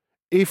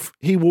 If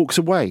he walks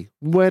away,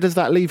 where does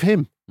that leave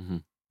him? Mm-hmm.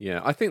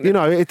 Yeah, I think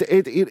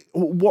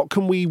what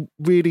can we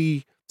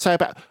really say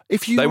about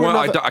if you?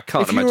 I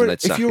can't imagine they'd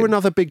sack if you're him.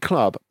 another big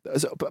club,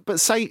 but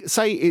say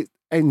it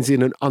ends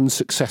in an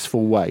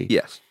unsuccessful way.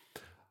 Yes.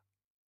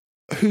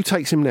 Who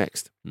takes him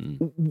next?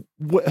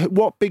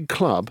 What big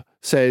club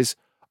says,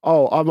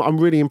 "Oh, I'm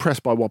really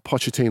impressed by what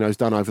Pochettino's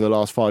done over the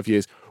last 5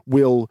 years.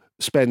 We'll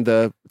spend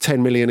the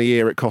 10 million a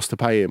year it costs to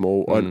pay him,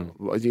 or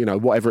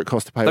whatever it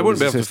costs to pay him." They wouldn't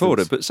be able to afford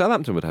it, but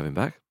Southampton would have him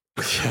back.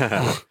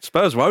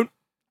 Spurs won't.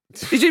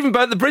 He's even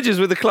burnt the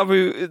bridges with the club,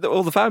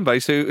 all the fan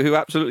base who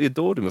absolutely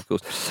adored him. Of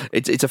course,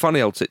 it's a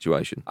funny old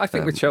situation. I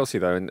think with Chelsea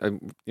though,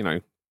 and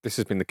this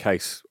has been the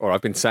case, or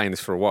I've been saying this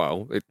for a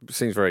while. It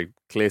seems very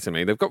clear to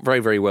me. They've got very,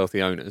 very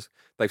wealthy owners.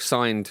 They've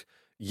signed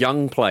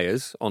young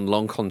players on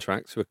long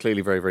contracts who are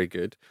clearly very, very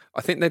good.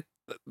 I think that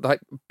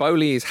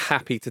Bowley is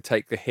happy to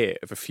take the hit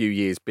of a few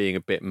years being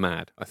a bit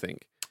mad. I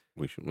think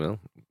we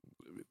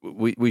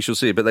shall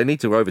see. But they need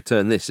to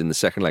overturn this in the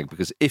second leg,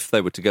 because if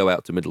they were to go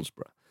out to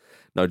Middlesbrough,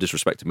 no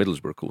disrespect to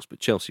Middlesbrough, of course, but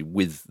Chelsea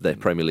with their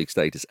Premier League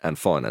status and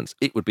finance,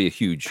 it would be a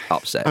huge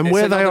upset. And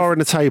where they are in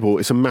the table,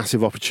 it's a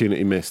massive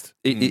opportunity missed.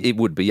 It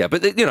would be, yeah.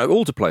 But,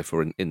 all to play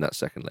for in that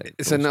second leg.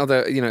 It's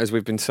another, as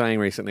we've been saying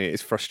recently,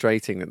 it's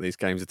frustrating that these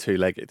games are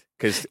two-legged,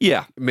 because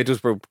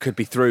Middlesbrough could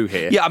be through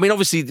here. Yeah, I mean,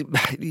 obviously,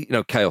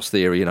 chaos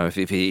theory, if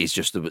it is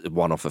just a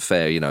one-off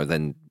affair,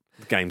 then...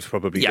 The game's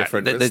probably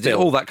different. There's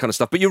all that kind of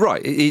stuff. But you're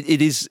right,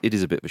 it is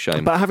a bit of a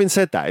shame. But having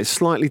said that, it's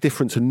slightly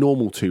different to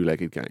normal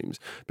two-legged games,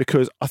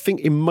 because I think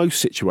in most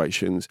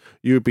situations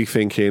you would be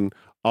thinking,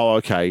 oh,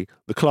 okay,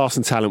 the class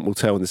and talent will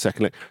tell in the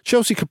second leg.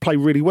 Chelsea could play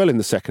really well in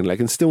the second leg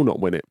and still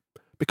not win it,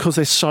 because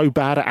they're so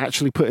bad at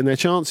actually putting their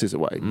chances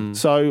away.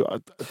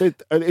 So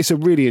it's a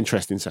really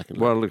interesting second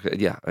leg. Well, look,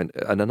 and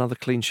another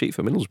clean sheet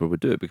for Middlesbrough would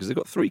do it, because they've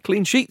got 3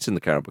 clean sheets in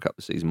the Carabao Cup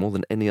this season, more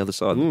than any other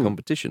side of the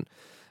competition.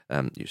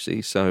 You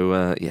see,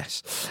 so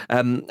yes.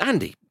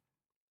 Andy,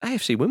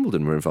 AFC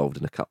Wimbledon were involved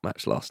in a cup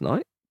match last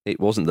night. It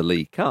wasn't the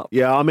League Cup.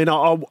 Yeah, I mean,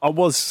 I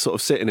was sort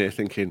of sitting here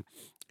thinking,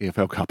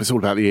 EFL Cup, it's all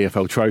about the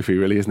EFL trophy,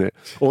 really, isn't it?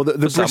 Or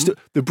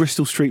the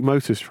Bristol Street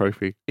Motors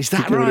trophy. Is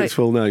that right? Its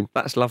full name.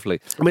 That's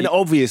lovely. I mean,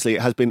 obviously,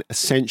 it has been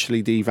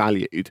essentially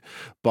devalued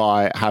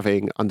by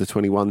having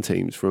under-21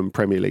 teams from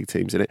Premier League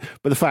teams in it.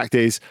 But the fact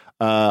is,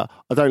 I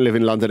don't live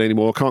in London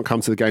anymore. I can't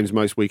come to the games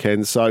most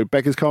weekends, so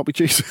beggars can't be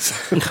choosers.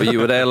 But you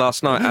were there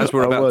last night, as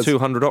were about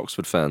 200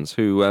 Oxford fans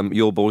who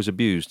your boys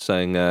abused,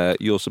 saying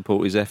your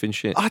support is effing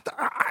shit.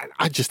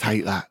 I just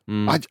hate that.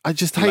 I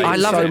just hate it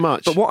so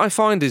much. But what I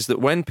find is that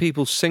when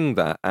people sing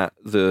that at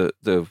the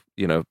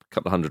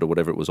couple of hundred or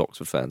whatever it was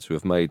Oxford fans who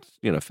have made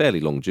a fairly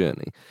long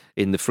journey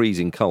in the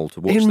freezing cold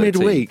to watch in their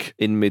midweek, team,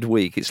 in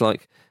midweek, it's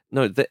like,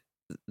 no,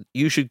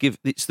 you should give.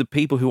 It's the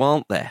people who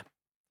aren't there.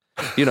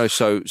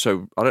 So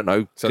I don't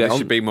know. So there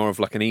should be more of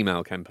like an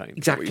email campaign.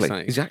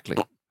 Exactly.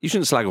 You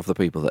shouldn't slag off the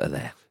people that are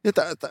there.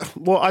 Yeah,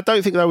 well, I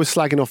don't think they were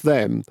slagging off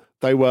them.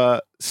 They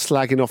were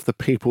slagging off the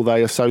people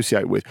they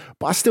associate with.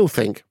 But I still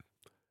think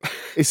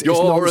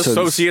your nonsense.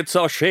 associates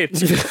are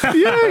shit. Yeah,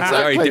 exactly.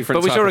 Very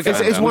different.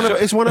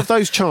 But it's one of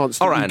those chants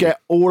that you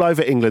get all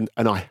over England,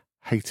 and I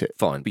hate it.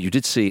 Fine, but you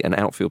did see an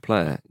outfield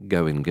player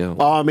go in goal.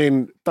 Oh, I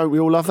mean, don't we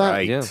all love that?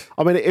 Right. Yeah.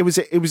 I mean, it was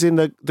in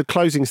the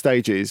closing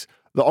stages.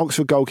 The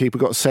Oxford goalkeeper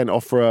got sent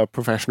off for a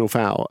professional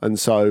foul, and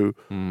so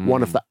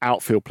one of the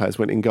outfield players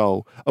went in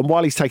goal. And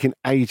while he's taking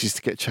ages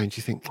to get changed,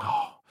 you think,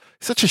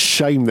 it's such a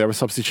shame there are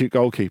substitute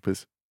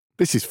goalkeepers.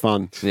 This is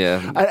fun.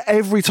 Yeah. And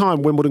every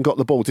time Wimbledon got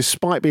the ball,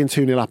 despite being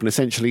 2-0 up and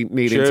essentially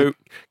needing to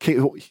keep...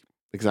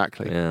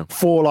 Exactly. Yeah.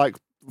 For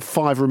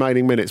 5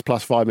 remaining minutes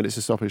plus 5 minutes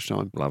of stoppage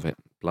time. Love it.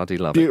 Bloody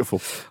love Beautiful.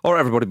 it. Beautiful. All right,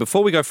 everybody,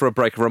 before we go for a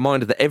break, a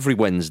reminder that every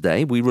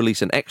Wednesday we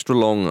release an extra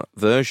long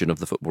version of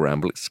the Football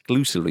Ramble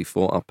exclusively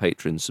for our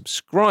Patreon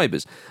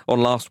subscribers.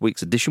 On last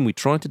week's edition, we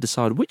tried to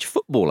decide which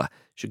footballer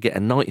should get a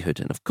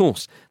knighthood, and of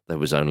course, there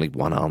was only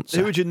one answer.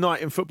 Who would you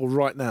knight in football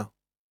right now?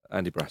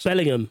 Andy Brass.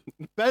 Bellingham,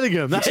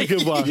 that's a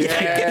good one.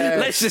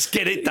 Let's just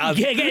get it done.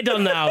 Get it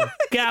done now.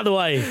 Get out of the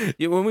way.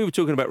 Yeah, when we were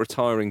talking about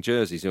retiring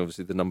jerseys,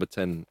 obviously the number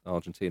 10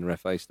 Argentina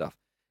FA stuff,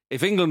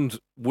 if England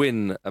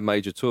win a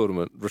major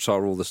tournament,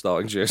 retire all the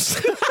starting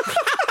jerseys.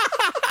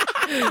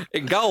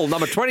 In goal,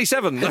 number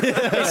 27.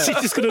 It's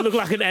just going to look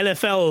like an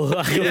NFL,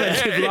 like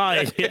offensive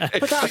line. Yeah.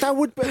 But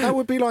that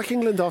would be like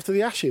England after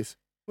the Ashes,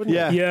 wouldn't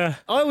it? Yeah.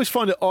 I always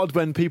find it odd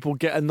when people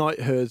get a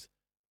knighthood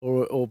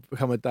or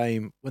become a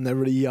dame when they're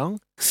really young.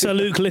 Sir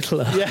Luke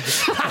Littler. Yeah.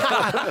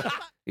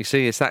 You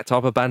see, it's that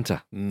type of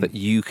banter that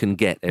you can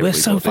get. We're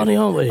so funny,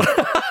 aren't we?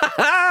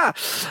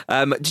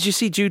 Did you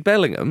see Jude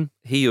Bellingham?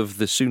 He of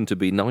the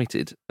soon-to-be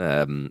knighted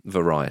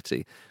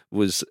variety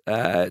was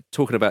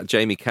talking about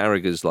Jamie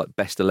Carragher's like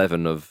best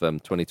 11 of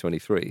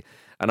 2023,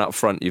 and up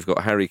front you've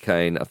got Harry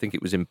Kane. I think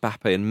it was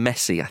Mbappe and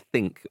Messi. I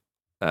think.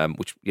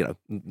 Which,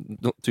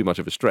 not too much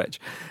of a stretch.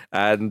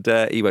 And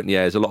he went,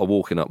 there's a lot of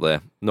walking up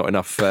there. Not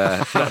enough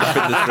not enough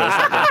in the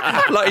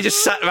stress. Like he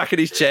just sat back in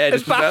his chair.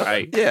 Just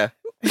yeah.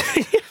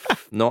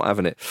 Not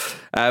having it.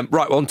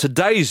 Right, on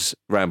today's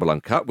Ramble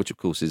Uncut, which of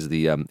course is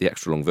the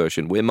extra long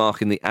version, we're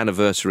marking the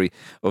anniversary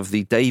of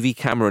the Davy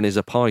Cameron is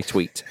a pie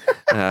tweet,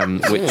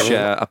 which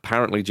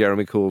apparently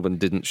Jeremy Corbyn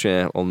didn't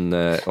share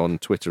on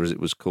Twitter, as it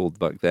was called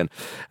back then.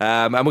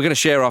 And we're going to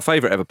share our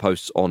favourite ever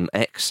posts on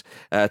X.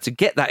 To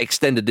get that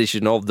extended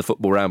edition of the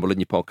Football Ramble in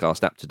your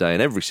podcast app today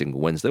and every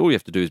single Wednesday, all you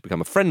have to do is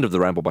become a friend of the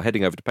Ramble by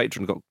heading over to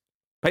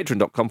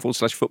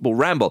patreon.com/football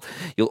ramble.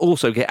 You'll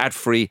also get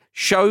ad-free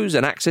shows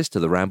and access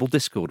to the Ramble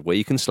Discord, where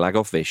you can slag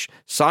off Vish.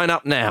 Sign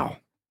up now.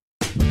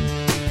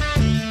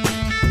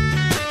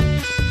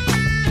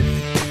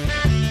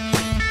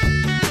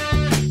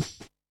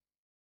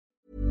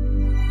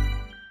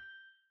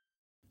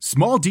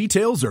 Small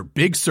details are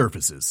big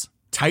surfaces.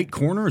 Tight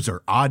corners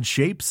are odd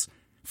shapes.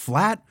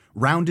 Flat,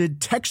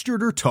 rounded,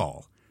 textured, or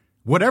tall.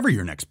 Whatever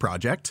your next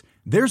project,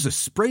 there's a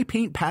spray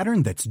paint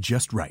pattern that's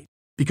just right.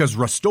 Because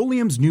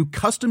Rust-Oleum's new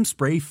Custom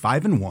Spray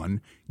 5-in-1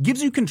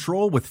 gives you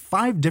control with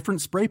 5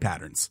 different spray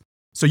patterns.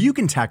 So you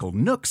can tackle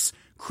nooks,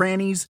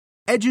 crannies,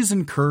 edges,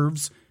 and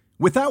curves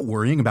without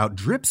worrying about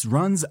drips,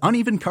 runs,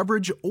 uneven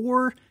coverage,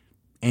 or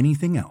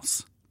anything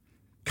else.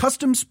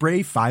 Custom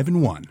Spray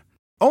 5-in-1.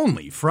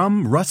 Only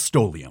from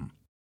Rust-Oleum.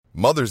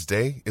 Mother's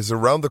Day is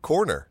around the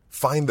corner.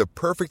 Find the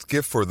perfect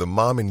gift for the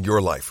mom in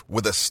your life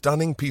with a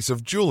stunning piece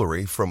of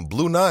jewelry from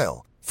Blue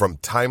Nile. From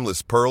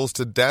timeless pearls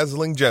to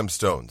dazzling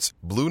gemstones,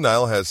 Blue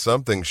Nile has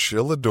something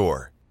she'll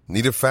adore.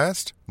 Need it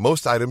fast?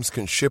 Most items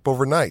can ship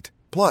overnight.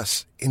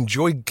 Plus,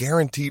 enjoy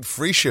guaranteed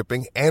free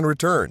shipping and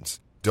returns.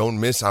 Don't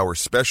miss our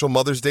special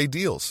Mother's Day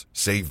deals.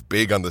 Save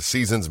big on the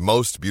season's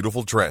most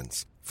beautiful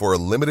trends. For a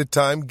limited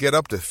time, get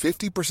up to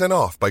 50%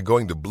 off by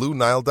going to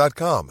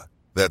BlueNile.com.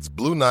 That's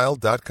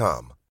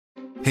BlueNile.com.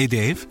 Hey,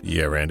 Dave.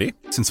 Yeah, Randy.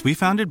 Since we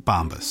founded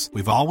Bombas,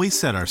 we've always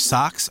said our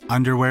socks,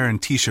 underwear,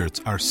 and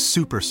T-shirts are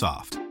super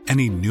soft.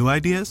 Any new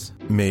ideas?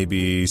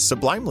 Maybe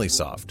sublimely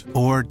soft.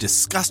 Or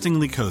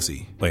disgustingly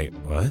cozy. Wait,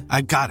 what?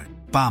 I got it.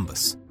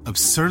 Bombas.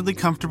 Absurdly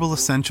comfortable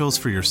essentials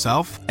for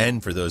yourself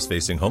and for those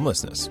facing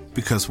homelessness.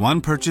 Because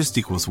one purchased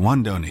equals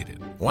one donated.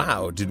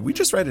 Wow, did we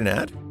just write an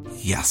ad?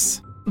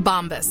 Yes.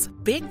 Bombas.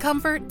 Big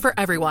comfort for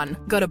everyone.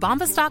 Go to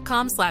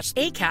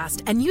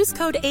bombas.com/ACAST and use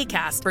code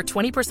ACAST for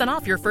 20%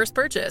 off your first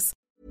purchase.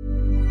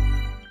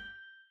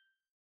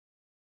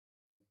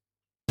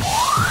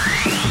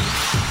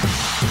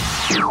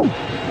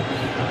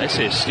 I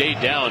say stay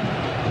down.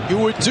 You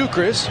would too,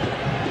 Chris.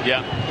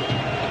 Yeah.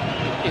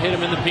 You hit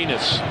him in the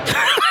penis.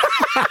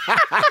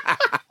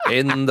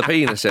 In the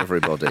penis,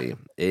 everybody.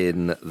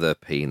 In the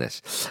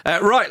penis.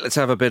 Right, let's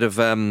have a bit of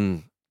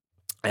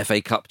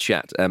FA Cup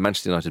chat.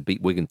 Manchester United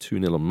beat Wigan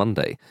 2-0 on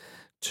Monday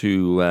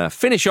to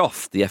finish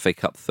off the FA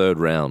Cup third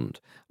round.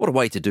 What a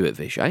way to do it,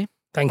 Vish, eh?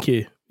 Thank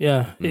you.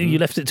 Yeah, You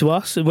left it to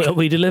us and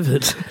we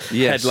delivered.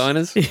 Yes.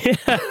 Headliners.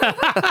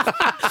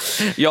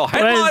 Your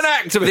headline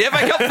act of the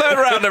FA Cup third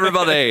round,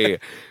 everybody.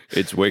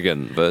 It's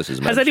Wigan versus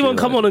Manchester Has anyone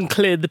United. come on and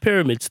cleared the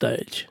pyramid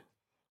stage?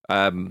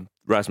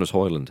 Rasmus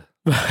Højlund.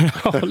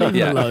 Leave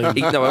him alone.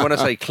 No, when I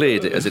say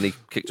cleared it, as in he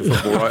kicked a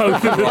football right over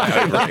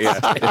it.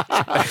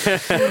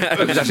 Yeah.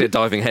 It was actually a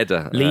diving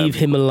header. Leave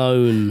him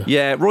alone.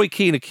 Yeah, Roy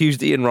Keane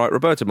accused Ian Wright,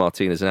 Roberto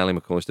Martinez and Ali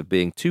McCoist of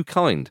being too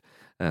kind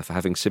for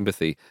having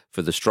sympathy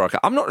for the striker.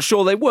 I'm not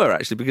sure they were,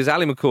 actually, because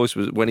Ali McCoist,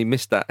 was when he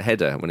missed that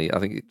header, I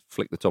think he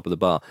flicked the top of the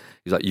bar,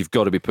 he's like, you've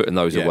got to be putting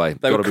those away.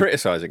 They were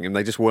criticising him.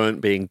 They just weren't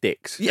being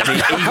dicks. Yeah.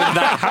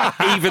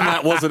 Even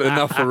that wasn't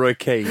enough for Roy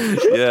Keane.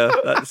 Yeah,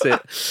 that's it.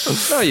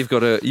 No, you've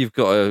got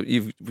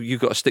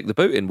to stick the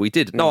boot in. We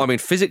did. No, I mean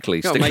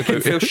physically. Stick make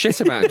him feel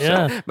shit about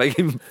himself. Yeah. Make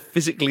him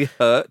physically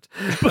hurt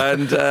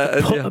and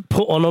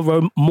put on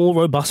a more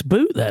robust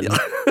boot then. You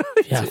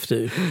have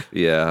to.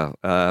 Yeah.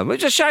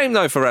 It's a shame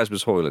though for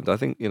Rasmus Højlund. I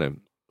think,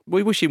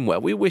 we wish him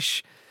well. We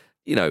wish,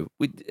 it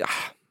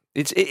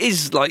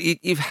is like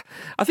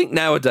I think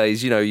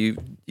nowadays, you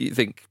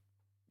think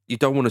you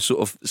don't want to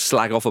sort of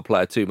slag off a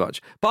player too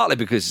much, partly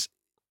because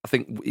I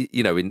think,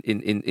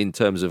 in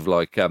terms of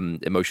like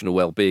emotional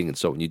well-being and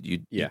so on, you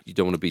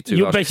don't want to be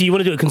too harsh. Basically, you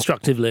want to do it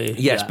constructively.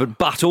 Yes, yeah.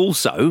 but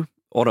also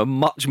on a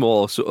much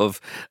more sort of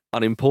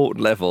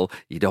unimportant level,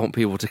 you don't want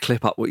people to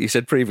clip up what you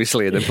said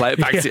previously and then play it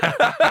back to you.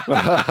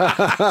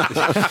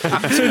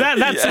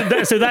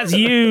 So that's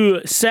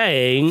you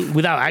saying,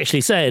 without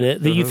actually saying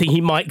it, that you think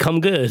he might come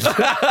good.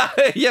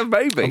 Yeah,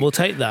 maybe. And we'll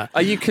take that.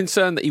 Are you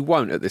concerned that he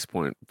won't at this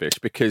point, Vish?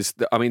 Because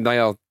they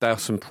are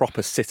some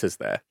proper sitters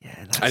there,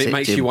 and it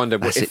makes you wonder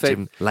if they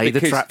lay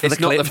the trap for the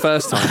clip. It's not the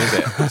first time, is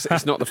it?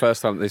 It's not the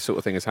first time this sort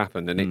of thing has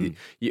happened, and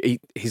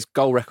his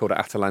goal record at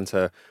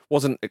Atalanta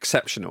wasn't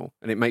exceptional,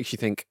 and it makes you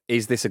think: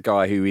 is this a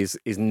guy who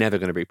is never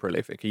going to be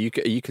prolific. Are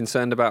you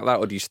concerned about that,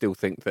 or do you still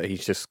think that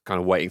he's just kind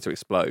of waiting to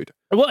explode?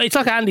 Well, it's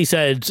like Andy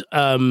said,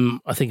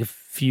 I think a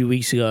few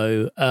weeks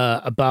ago,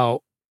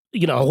 about,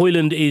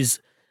 Højlund is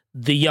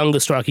the younger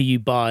striker you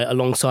buy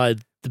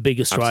alongside the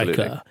bigger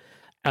striker.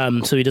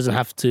 So he doesn't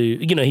have to,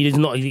 he's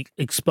not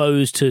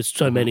exposed to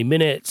so many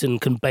minutes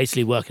and can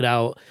basically work it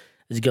out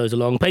as he goes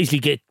along. Basically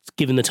get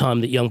given the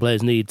time that young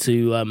players need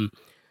to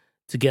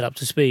get up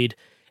to speed.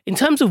 In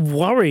terms of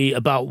worry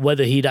about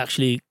whether he'll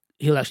actually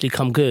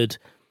come good,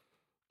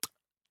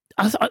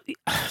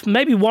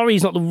 maybe worry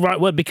is not the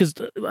right word, because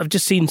I've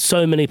just seen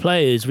so many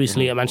players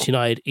recently at Manchester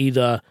United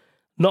either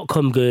not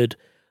come good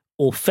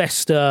or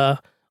fester,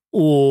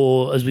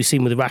 or, as we've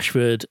seen with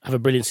Rashford, have a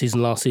brilliant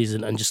season last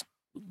season and just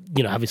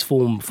have his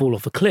form fall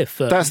off a cliff.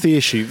 That's the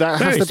issue. That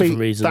has to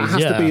be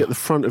to be at the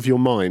front of your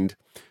mind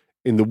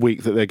in the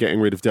week that they're getting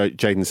rid of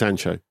Jadon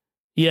Sancho.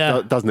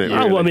 Yeah, doesn't it? Really?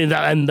 Oh, well, I mean,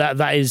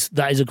 that is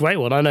a great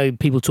one. I know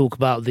people talk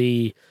about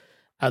the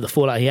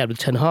fallout he had with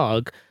Ten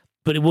Hag,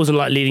 but it wasn't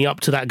like leading up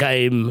to that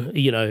game.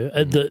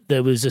 That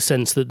there was a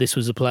sense that this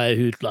was a player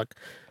who'd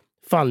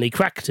finally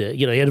cracked it.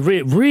 He had a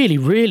really,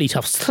 really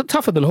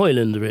tougher than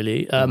Højlund.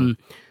 Really,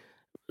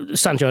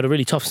 Sancho had a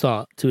really tough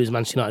start to his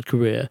Manchester United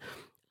career.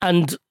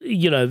 And,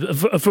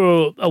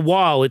 for a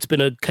while, it's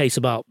been a case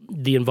about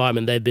the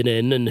environment they've been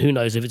in, and who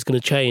knows if it's going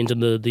to change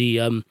under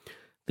the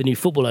new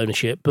football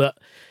ownership. But,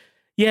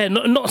 yeah,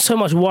 not so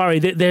much worry.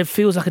 There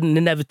feels like an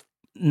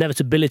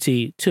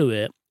inevitability to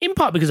it, in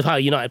part because of how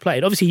United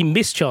played. Obviously, he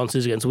missed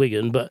chances against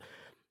Wigan, but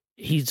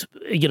he's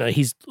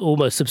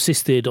almost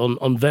subsisted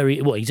on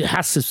very... Well, he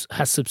has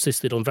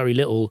subsisted on very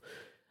little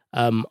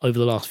over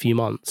the last few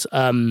months.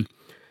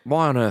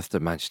 Why on earth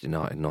did Manchester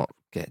United not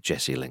get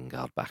Jesse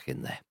Lingard back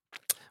in there?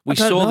 We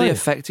saw the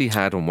effect he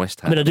had on West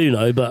Ham. I mean, I do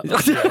know, but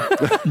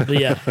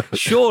yeah.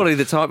 Surely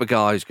the type of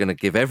guy who's going to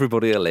give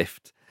everybody a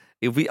lift.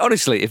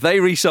 Honestly, if they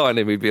re-sign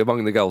him, he'd be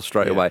among the goals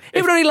straight away.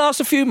 It would only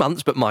last a few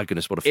months, but my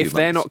goodness, what a few months. If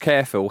they're not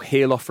careful,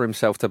 he'll offer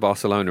himself to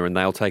Barcelona and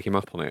they'll take him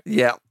up on it.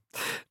 Yeah.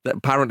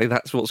 Apparently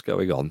that's what's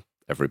going on.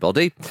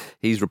 Everybody.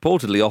 He's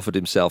reportedly offered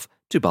himself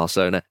to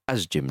Barcelona,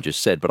 as Jim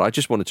just said, but I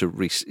just wanted to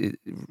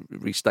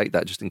restate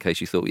that just in case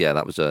you thought,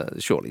 that was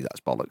surely that's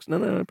bollocks.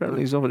 No,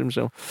 apparently he's offered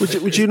himself.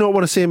 Would you not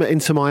want to see him at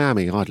Inter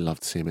Miami? I'd love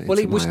to see him at Inter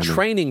Miami. Well, he was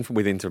training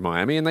with Inter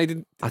Miami, and they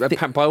didn't,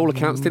 by all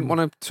accounts, didn't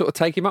want to sort of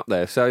take him up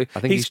there. So I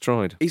think he's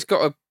tried. He's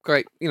got a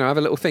great, have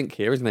a little think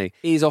here, isn't he?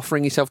 He's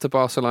offering himself to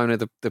Barcelona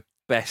the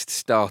best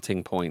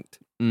starting point.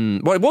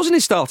 Well, it wasn't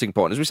his starting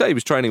point. As we say, he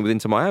was training with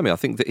Inter Miami. I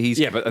think that he's...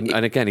 Yeah, but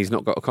and again, he's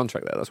not got a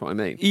contract there. That's what I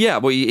mean. Yeah,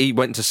 well, he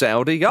went to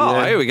Saudi.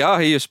 Here we go.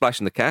 Here you're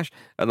splashing the cash.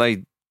 And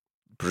they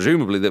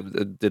presumably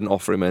didn't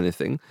offer him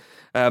anything.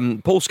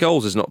 Paul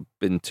Scholes has not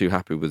been too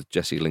happy with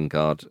Jesse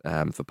Lingard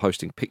for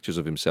posting pictures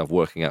of himself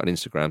working out on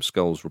Instagram.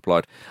 Scholes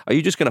replied, "Are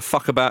you just going to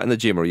fuck about in the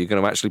gym, or are you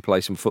going to actually play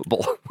some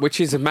football?"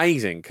 Which is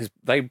amazing, because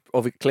they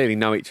clearly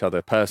know each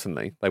other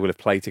personally. They would have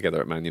played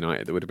together at Man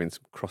United. There would have been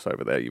some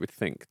crossover there, you would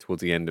think,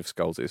 towards the end of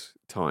Scholes'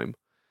 time.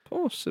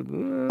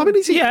 Possibly. I mean,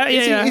 is he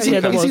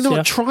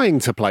not trying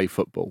to play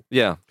football?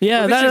 Yeah.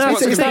 Yeah,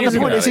 that's the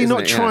point. Is he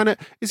not trying to?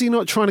 Is he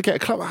not trying to get a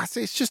club?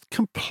 It's just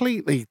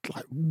completely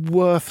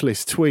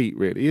worthless tweet,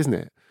 really, isn't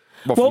it?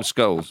 From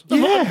Scholes?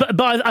 Yeah,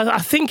 but I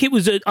think it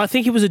was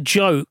a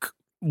joke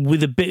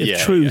with a bit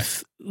of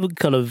truth,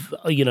 kind of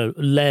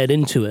layered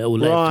into it or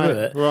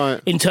layered through it.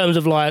 Right. In terms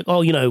of when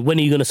are you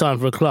going to sign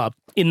for a club?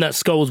 In that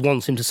Scholes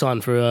wants him to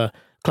sign for a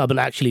club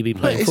and actually be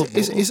playing football.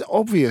 It's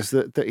obvious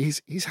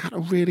that he's had a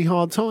really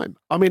hard time.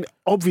 I mean,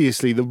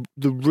 obviously the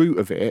root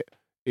of it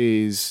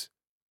is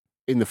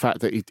in the fact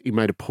that he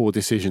made a poor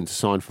decision to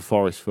sign for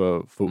Forest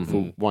for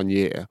 1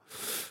 year.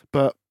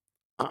 But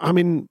I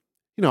mean,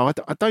 I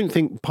don't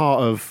think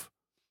part of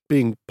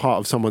being part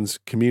of someone's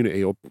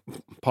community or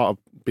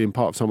being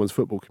part of someone's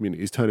football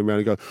community is turning around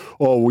and go,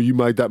 "Oh, well, you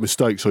made that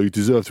mistake, so you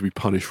deserve to be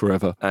punished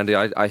forever." Andy,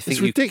 I think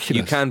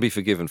you can be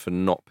forgiven for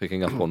not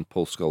picking up on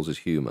Paul Scholes'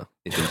 humour,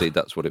 if indeed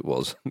that's what it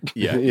was.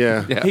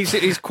 Yeah.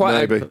 He's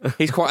quite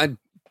a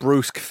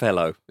brusque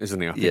fellow,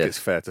 isn't he? I think it's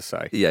fair to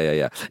say.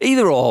 Yeah.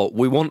 Either or,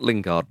 we want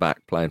Lingard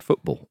back playing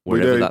football,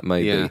 wherever that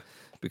may be.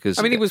 Because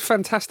he was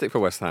fantastic for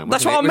West Ham.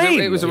 That's what I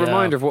mean. It was a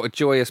reminder of what a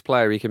joyous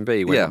player he can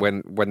be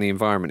when the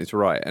environment is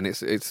right, and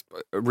it's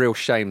a real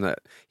shame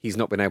that he's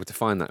not been able to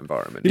find that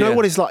environment. You know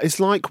what it's like? It's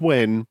like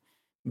when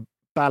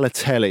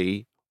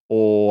Balotelli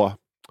or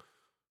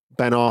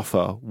Ben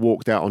Arfa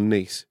walked out on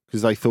Nice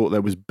because they thought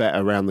there was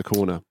better around the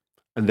corner,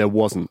 and there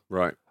wasn't.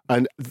 Right,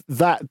 and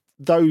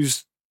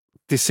those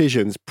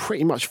decisions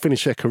pretty much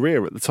finish their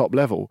career at the top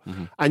level.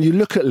 Mm-hmm. And you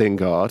look at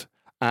Lingard,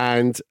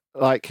 and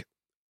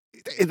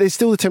there's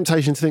still the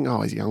temptation to think,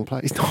 "Oh, he's a young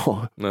player." He's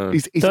not. No.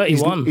 He's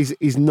 31.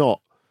 He's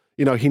not.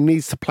 He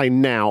needs to play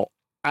now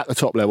at the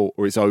top level,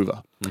 or it's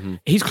over. Mm-hmm.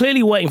 He's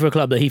clearly waiting for a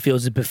club that he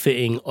feels is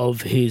befitting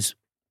of his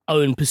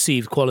own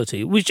perceived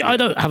quality, which I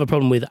don't have a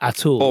problem with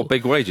at all. Or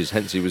big wages,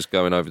 hence he was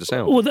going over to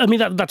Saudi. Well, I mean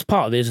that's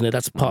part of it, isn't it?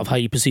 That's part of how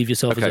you perceive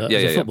yourself as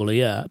a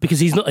footballer, because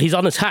he's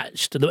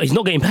unattached. He's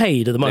not getting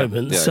paid at the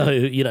moment, so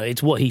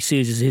it's what he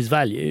sees as his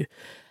value.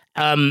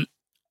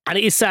 And And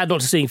it is sad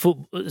not to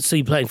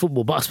see playing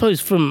football, but I suppose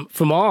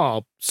from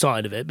our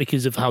side of it,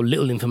 because of how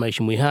little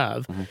information we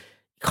have, you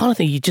kind of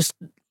think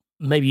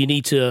maybe you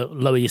need to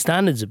lower your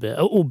standards a bit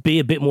or be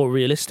a bit more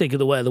realistic of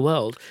the way of the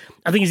world.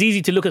 I think it's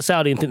easy to look at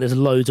Saudi and think there's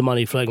loads of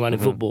money flowing around in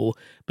football,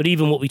 but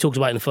even what we talked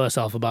about in the first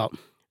half about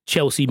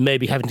Chelsea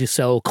maybe having to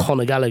sell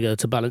Conor Gallagher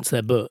to balance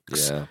their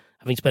books,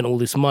 having spent all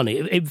this money,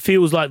 it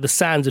feels like the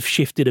sands have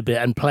shifted a bit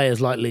and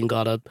players like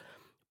Lingard are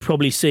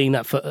probably seeing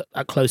that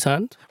at close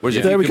hand.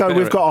 There we go.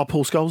 We've got our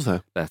Paul Scholes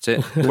there. That's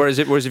it. Whereas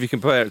if you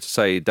compare it to,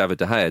 say, David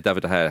De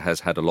Gea has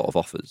had a lot of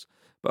offers.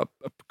 But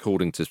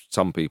according to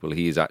some people,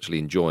 he is actually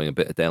enjoying a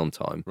bit of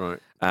downtime, right?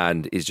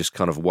 And is just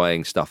kind of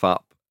weighing stuff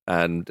up.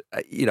 And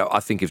I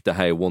think if De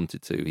Gea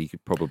wanted to, he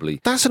could probably.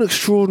 That's an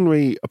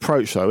extraordinary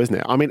approach, though, isn't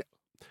it? I mean,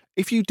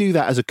 if you do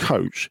that as a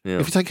coach,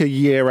 if you take a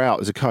year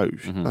out as a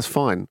coach, that's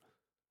fine.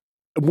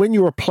 When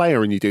you're a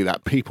player and you do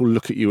that, people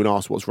look at you and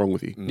ask what's wrong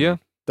with you. Yeah,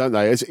 don't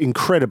they? It's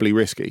incredibly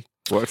risky.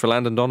 Worked for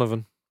Landon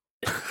Donovan.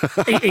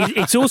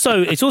 It's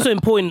also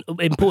important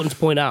to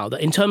point out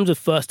that in terms of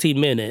first team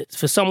minutes,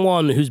 for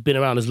someone who's been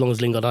around as long as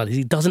Lingard has,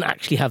 he doesn't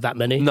actually have that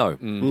many. No,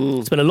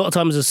 spent a lot of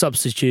time as a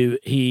substitute.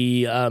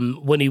 He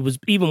when he was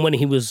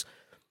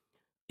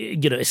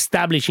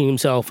establishing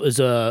himself as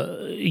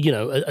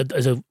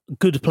a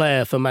good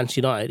player for Manchester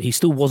United, he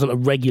still wasn't a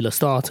regular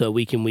starter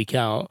week in, week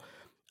out.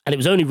 And it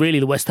was only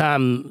really the West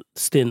Ham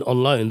stint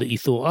on loan that you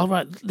thought, oh,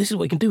 right, this is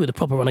what you can do with a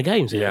proper run of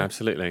games here. Yeah,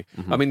 absolutely.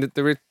 I mean,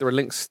 there are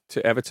links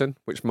to Everton,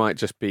 which might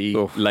just be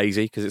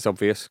lazy because it's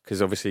obvious, because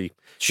obviously...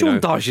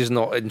 Sean Dyche is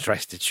not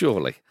interested,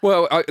 surely.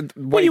 Well,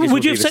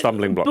 would you have said,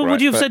 stumbling block,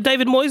 would you have said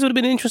David Moyes would have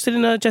been interested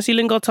in a Jesse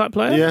Lingard type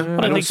player? Yeah.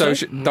 I don't think so.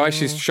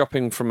 Dyche is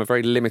shopping from a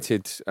very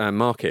limited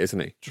market, isn't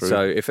he? True.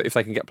 So if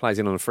they can get players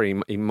in on a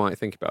free, he might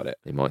think about it.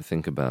 He might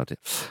think about it.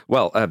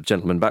 Well,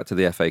 gentlemen, back to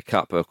the FA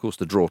Cup. Of course,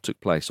 the draw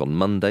took place on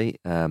Monday.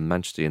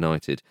 Manchester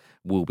United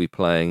will be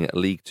playing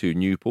League Two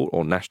Newport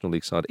or National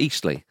League side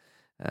Eastleigh.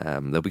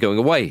 They'll be going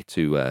away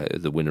to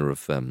the winner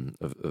of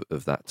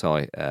that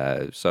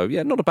tie. So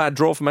yeah, not a bad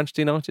draw for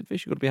Manchester United.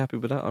 Fish, you've got to be happy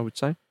with that, I would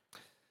say.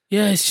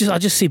 Yeah, it's just I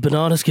just see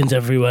banana skins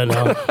everywhere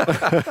now.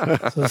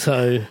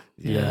 so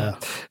yeah.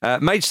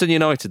 Maidstone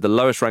United, the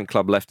lowest ranked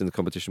club left in the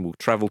competition, will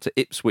travel to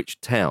Ipswich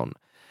Town.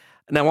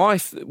 Now,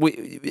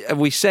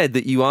 we said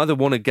that you either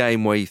want a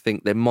game where you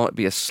think there might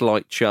be a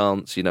slight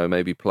chance,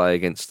 maybe play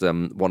against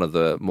one of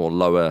the more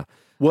lower...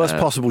 Worst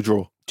possible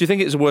draw. Do you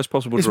think it's a worst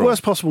possible draw? It's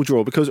worst possible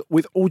draw because,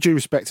 with all due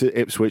respect to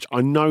Ipswich,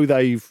 I know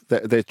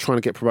they're trying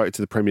to get promoted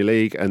to the Premier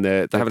League and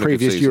they're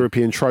previous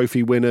European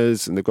trophy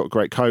winners and they've got a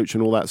great coach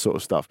and all that sort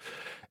of stuff.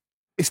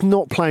 It's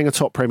not playing a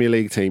top Premier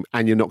League team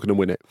and you're not going to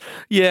win it.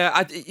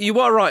 Yeah, you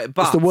are right,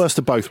 but... It's the worst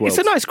of both worlds.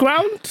 It's a nice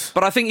ground.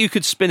 But I think you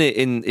could spin it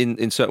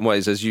in certain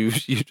ways, as you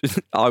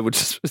I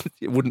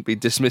wouldn't be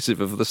dismissive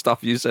of the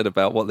stuff you said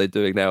about what they're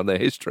doing now in their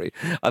history.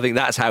 I think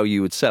that's how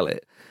you would sell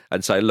it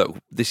and say, look,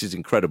 this is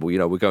incredible,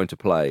 we're going to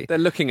play. They're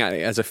looking at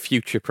it as a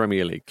future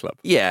Premier League club.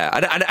 Yeah,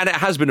 and it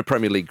has been a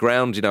Premier League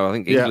ground, I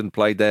think England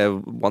played there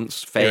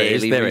once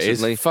fairly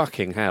recently. It is.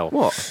 Fucking hell.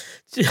 What?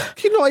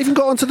 You've not even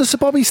got onto the Sir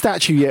Bobby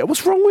statue yet.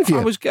 What's wrong with you?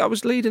 I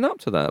was leading up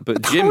to that,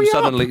 but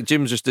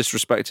Jim's just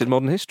disrespected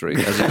modern history.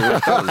 As he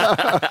always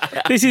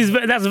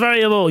does. That's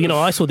very well.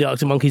 I saw the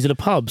Arctic Monkeys in a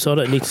pub, so I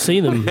don't need to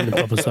see them in the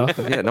proper stuff.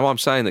 Yeah, no, I'm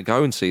saying that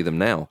go and see them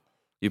now.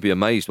 You'd be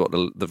amazed what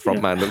the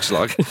front man looks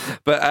like.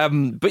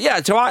 But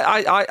yeah, so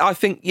I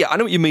think I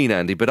know what you mean,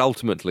 Andy. But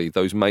ultimately,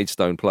 those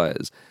Maidstone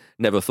players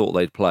never thought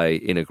they'd play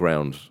in a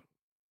ground,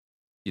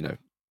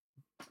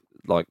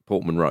 like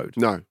Portman Road.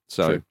 No.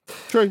 So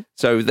true.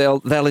 So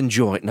they'll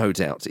enjoy it, no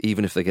doubt,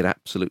 even if they get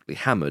absolutely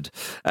hammered.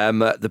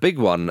 The big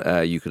one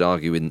you could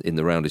argue in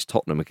the round is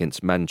Tottenham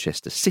against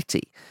Manchester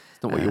City.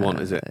 It's not what you want,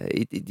 is it?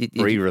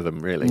 Either of them,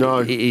 really. No.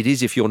 It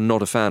is if you're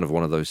not a fan of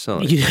one of those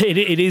sides.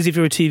 It is if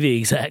you're a TV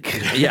exec.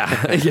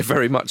 yeah,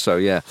 very much so,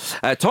 yeah.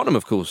 Tottenham,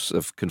 of course,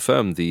 have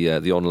confirmed the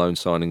on-loan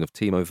signing of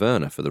Timo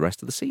Werner for the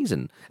rest of the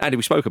season. Andy,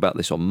 we spoke about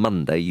this on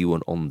Monday. You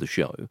weren't on the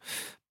show.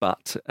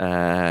 But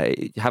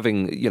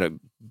having,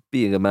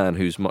 being a man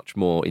who's much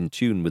more in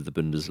tune with the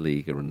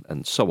Bundesliga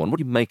and so on, what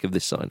do you make of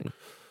this signing?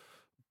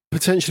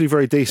 Potentially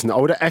very decent. I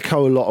would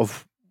echo a lot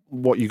of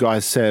what you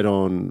guys said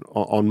on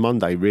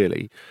Monday,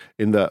 really,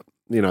 in that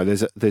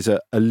there's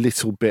a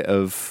little bit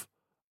of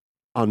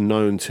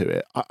unknown to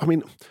it. I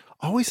mean,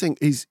 I always think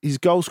his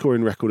goal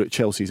scoring record at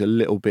Chelsea is a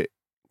little bit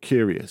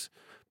curious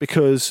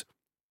because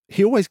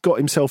he always got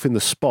himself in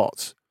the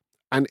spots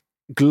and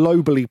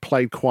globally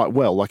played quite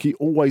well. Like he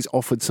always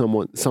offered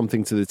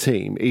something to the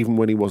team, even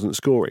when he wasn't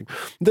scoring.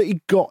 That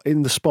he got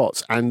in the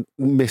spots and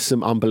missed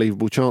some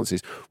unbelievable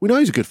chances. We know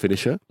he's a good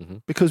finisher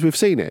because we've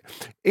seen it.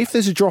 If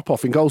there's a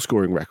drop-off in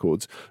goal-scoring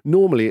records,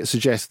 normally it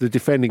suggests the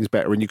defending's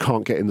better and you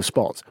can't get in the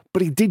spots.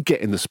 But he did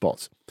get in the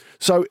spots.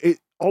 So it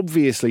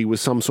obviously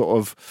was some sort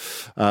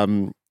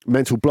of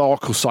mental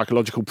block or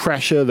psychological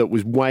pressure that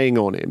was weighing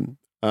on him,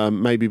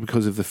 maybe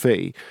because of the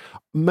fee.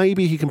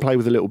 Maybe he can play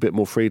with a little bit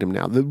more freedom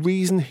now. The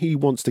reason he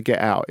wants to get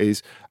out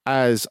is,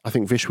 as I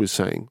think Vish was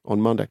saying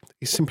on Monday,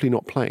 he's simply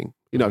not playing.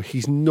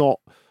 He's not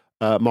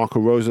Marco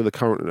Rosa, the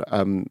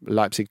current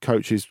Leipzig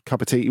coach's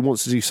cup of tea. He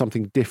wants to do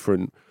something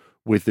different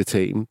with the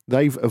team.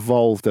 They've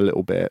evolved a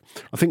little bit.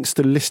 I think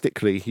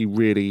stylistically he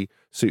really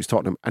suits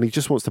Tottenham, and he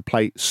just wants to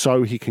play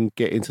so he can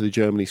get into the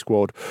Germany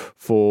squad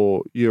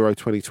for Euro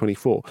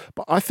 2024.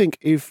 But I think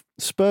if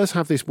Spurs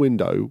have this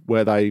window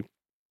where they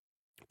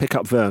pick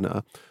up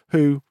Werner,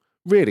 who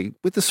really,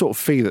 with the sort of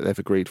fee that they've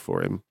agreed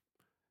for him,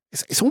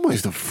 it's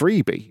almost a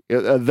freebie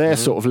at their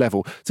sort of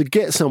level to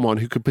get someone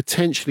who could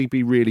potentially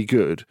be really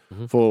good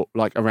for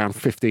like around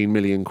 15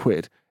 million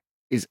quid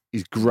is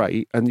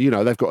great. And, you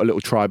know, they've got a little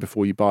try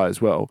before you buy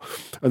as well.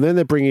 And then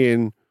they're bringing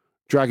in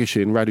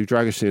Radu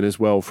Dragusin as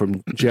well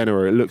from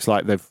Genoa. It looks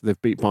like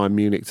they've beat Bayern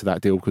Munich to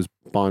that deal because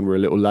Bayern were a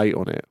little late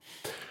on it.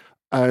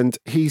 And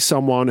he's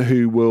someone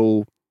who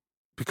will,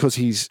 because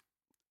he's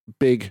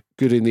big,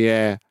 good in the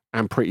air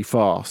and pretty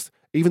fast,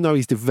 even though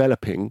he's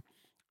developing,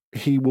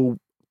 he will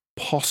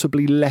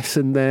possibly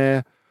lessen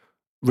their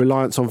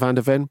reliance on Van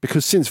der Ven,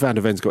 because since Van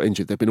der Ven's got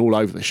injured, they've been all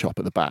over the shop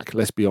at the back,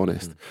 let's be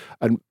honest.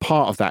 And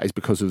part of that is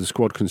because of the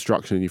squad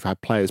construction, and you've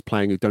had players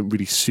playing who don't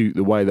really suit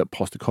the way that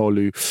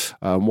Postecoglou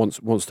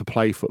wants to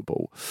play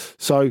football.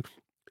 So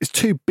it's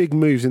two big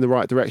moves in the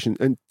right direction,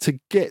 and to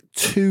get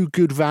two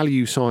good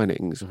value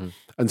signings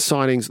and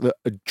signings that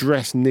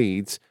address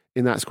needs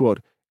in that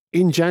squad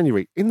in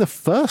January, in the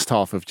first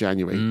half of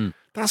January,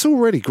 that's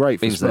already great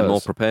for Means Spurs. They're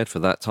more prepared for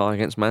that tie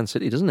against Man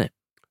City, doesn't it?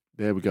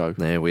 There we go.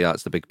 There we are.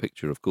 It's the big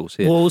picture, of course,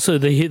 here. Well, also,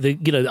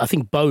 I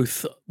think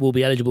both will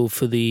be eligible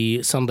for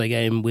the Sunday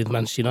game with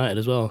Manchester United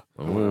as well.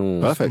 Oh,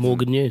 perfect. More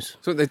good news.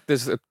 So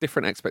there's a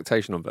different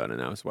expectation on Werner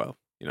now as well.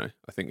 You know,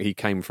 I think he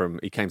came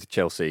to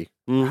Chelsea,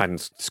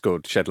 hadn't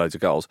scored, shed loads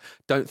of goals.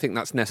 Don't think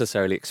that's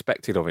necessarily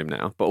expected of him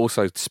now. But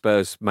also,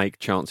 Spurs make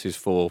chances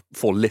for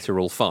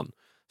literal fun.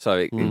 So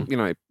it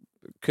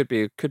could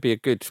be a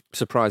good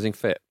surprising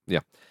fit.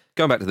 Yeah.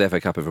 Going back to the FA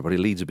Cup, everybody,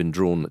 Leeds have been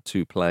drawn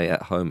to play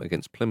at home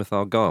against Plymouth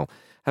Argyle,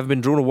 have been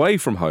drawn away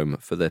from home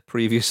for their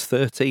previous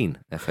 13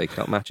 FA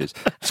Cup matches.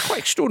 It's quite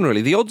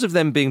extraordinary. The odds of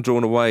them being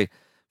drawn away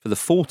for the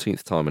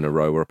 14th time in a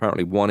row were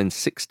apparently 1 in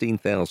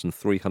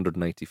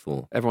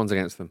 16,384. Everyone's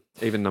against them,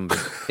 even numbers.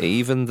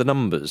 Even the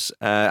numbers.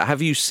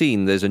 Have you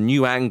seen, there's a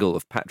new angle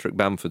of Patrick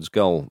Bamford's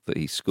goal that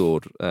he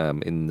scored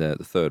in the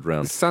third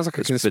round. It sounds like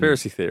a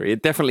conspiracy theory.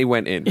 It definitely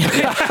went in.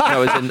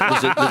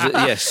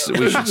 Yes,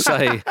 we should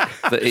say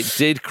that it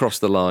did cross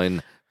the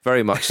line.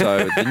 Very much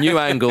so. The new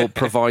angle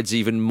provides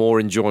even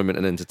more enjoyment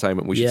and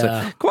entertainment, we should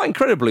say. Quite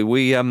incredibly,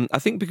 we I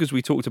think because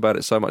we talked about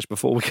it so much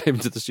before we came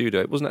to the studio,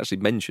 it wasn't actually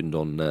mentioned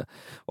on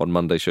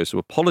Monday's show, so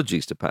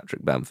apologies to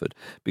Patrick Bamford,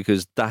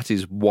 because that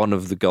is one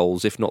of the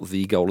goals, if not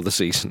the goal of the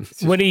season.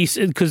 When he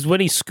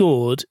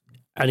scored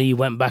and he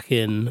went back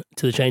in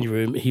to the changing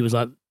room, he was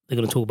like, they're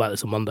going to talk about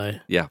this on Monday.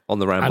 Yeah, on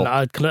the ramble. And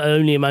I can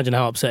only imagine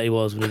how upset he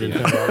was when he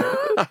didn't come out.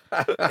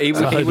 He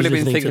would have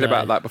been thinking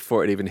about that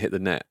before it even hit the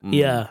net.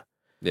 Yeah.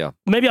 Yeah.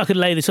 Maybe I could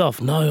lay this off.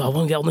 No, I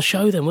won't get on the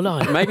show then, will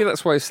I? Maybe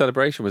that's why his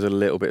celebration was a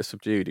little bit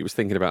subdued. He was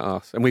thinking about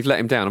us, and we've let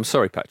him down. I'm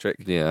sorry, Patrick.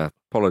 Yeah,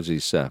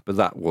 apologies, sir. But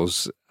that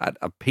was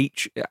a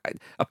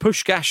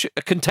push-gash,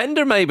 a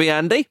contender maybe,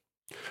 Andy?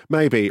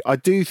 Maybe. I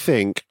do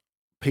think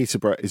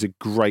Peterborough is a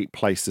great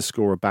place to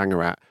score a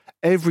banger at.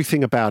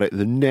 Everything about it,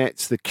 the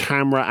nets, the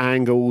camera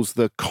angles,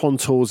 the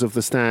contours of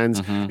the stands.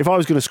 If I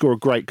was going to score a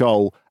great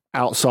goal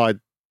outside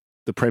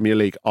the Premier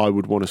League, I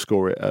would want to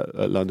score it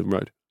at London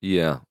Road.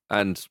 Yeah,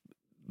 and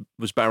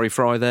was Barry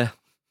Fry there?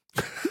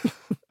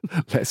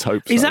 Let's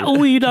hope so. Is that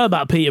all you know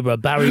about Peterborough,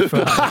 Barry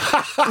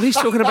Fry? Well, he's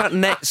talking about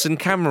nets and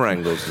camera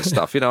angles and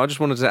stuff. You know, I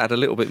just wanted to add a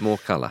little bit more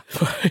colour.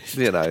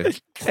 You know,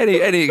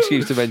 any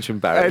excuse to mention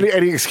Barry.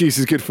 Any excuse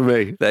is good for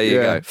me. There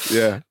you go.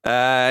 Yeah.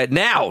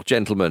 Now,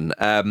 gentlemen,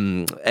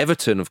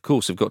 Everton, of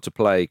course, have got to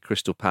play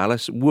Crystal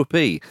Palace.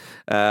 Whoopee.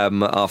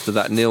 After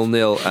that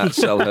 0-0 at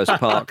Selhurst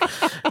Park.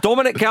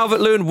 Dominic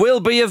Calvert-Lewin will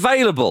be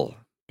available,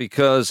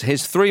 because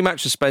his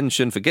 3-match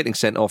suspension for getting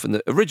sent off in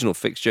the original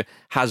fixture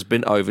has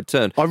been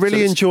overturned. I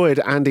really enjoyed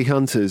Andy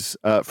Hunter's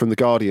from The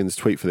Guardian's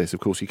tweet for this. Of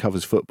course, he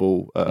covers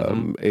football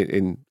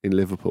in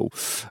Liverpool.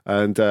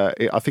 And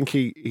I think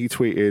he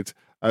tweeted,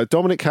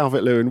 Dominic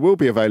Calvert-Lewin will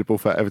be available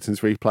for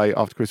Everton's replay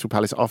after Crystal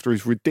Palace after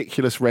his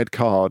ridiculous red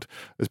card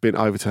has been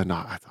overturned.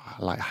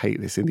 I hate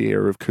this in the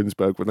era of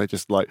Kunzberg when they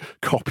just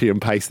copy and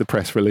paste the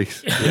press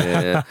release.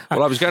 Yeah.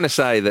 Well, I was going to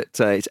say that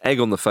it's egg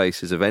on the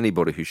faces of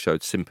anybody who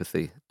showed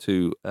sympathy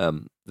to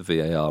the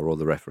VAR or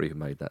the referee who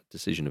made that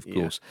decision, of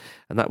course.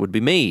 And that would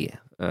be me.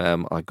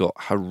 I got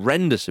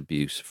horrendous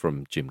abuse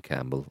from Jim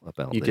Campbell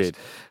about this. You did.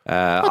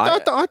 I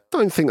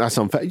don't think that's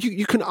unfair.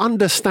 You can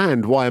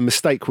understand why a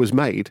mistake was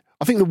made.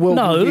 I think the world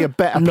would be a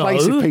better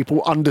place if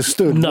people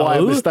understood why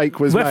a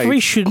mistake was made.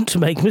 Referees shouldn't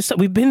make mistakes.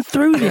 We've been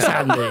through this,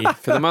 Andy.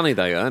 For the money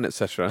they earn,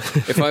 etc.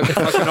 If I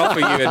can offer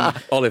you an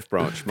olive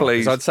branch, Mark,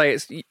 please. I'd say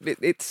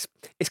it's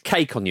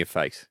cake on your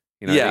face.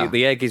 You know,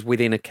 the egg is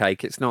within a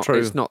cake. It's not. True.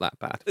 It's not that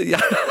bad. Yeah.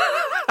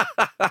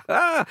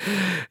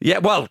 Yeah,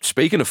 well,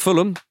 speaking of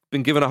Fulham,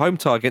 been given a home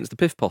tie against the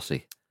Piff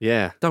Posse.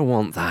 Yeah. Don't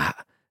want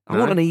that. I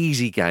want an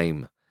easy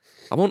game.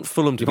 I want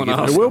Fulham to be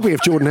given... It will be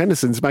if Jordan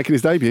Henderson's making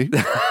his debut.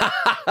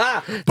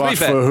 But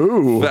for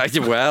who?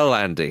 Well,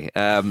 Andy,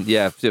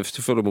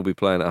 Fulham will be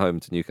playing at home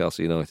to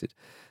Newcastle United.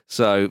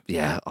 So,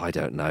 yeah, I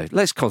don't know.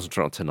 Let's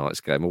concentrate on tonight's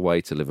game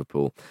away to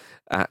Liverpool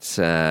at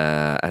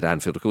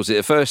Anfield. Of course,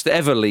 it's the first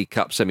ever League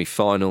Cup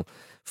semi-final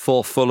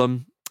for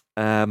Fulham.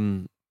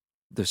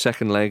 The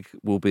second leg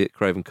will be at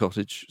Craven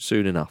Cottage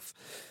soon enough,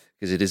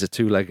 because it is a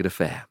two-legged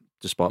affair,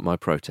 despite my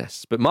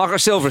protests. But Marco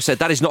Silva said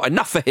that is not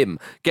enough for him,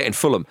 getting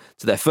Fulham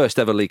to their first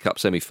ever League Cup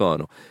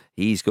semi-final.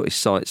 He's got his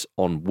sights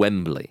on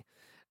Wembley.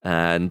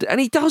 And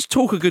he does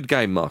talk a good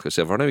game, Marco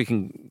Silva. I know he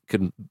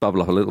can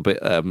bubble up a little bit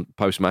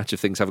post-match if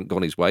things haven't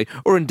gone his way,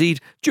 or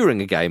indeed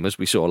during a game, as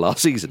we saw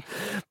last season.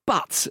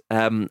 But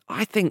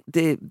I think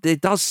there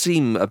does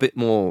seem a bit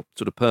more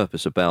sort of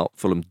purpose about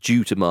Fulham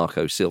due to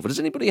Marco Silva. Does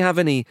anybody have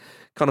any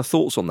kind of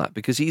thoughts on that?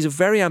 Because he's a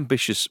very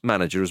ambitious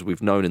manager, as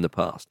we've known in the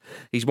past.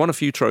 He's won a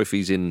few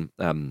trophies in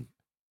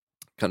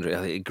country.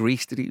 I think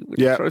Greece, did he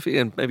win a trophy?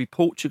 And maybe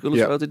Portugal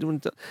as well, did he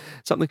win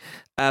something?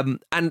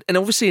 And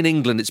obviously in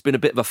England, it's been a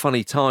bit of a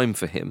funny time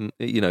for him.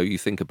 You know, you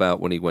think about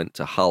when he went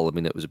to Hull, I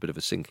mean, it was a bit of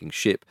a sinking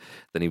ship.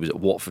 Then he was at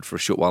Watford for a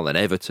short while, then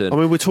Everton. I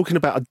mean, we're talking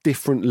about a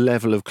different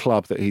level of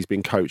club that he's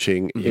been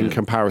coaching in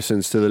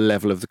comparisons to the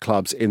level of the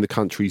clubs in the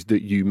countries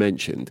that you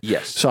mentioned.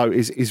 Yes. So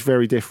it's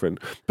very different.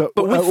 But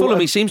with Fulham,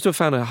 he seems to have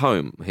found a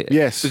home here.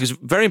 Yes. Because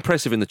very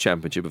impressive in the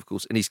Championship, of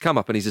course, and he's come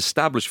up and he's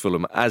established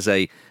Fulham as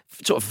a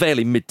sort of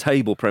fairly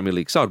mid-table Premier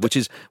League side, which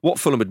is what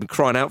Fulham had been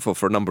crying out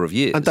for a number of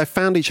years. And they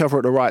found each other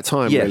at the right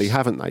time, really,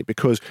 haven't they?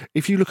 Because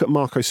if you look at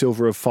Marco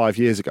Silva of 5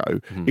 years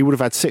ago, he would have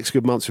had 6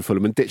 good months with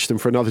Fulham and ditched them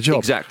for another job.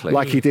 Exactly.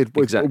 Like he did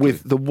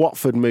with the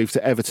Watford move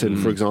to Everton,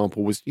 for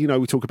example, was, you know,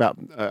 we talk about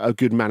a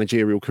good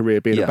managerial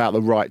career being about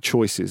the right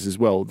choices as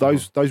well.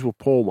 Those were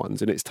poor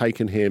ones, and it's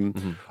taken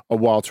him a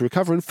while to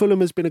recover, and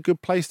Fulham has been a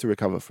good place to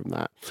recover from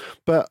that.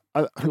 But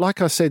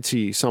like I said to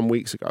you some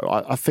weeks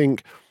ago, I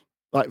think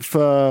like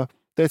for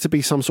there to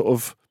be some sort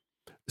of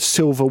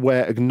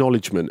silverware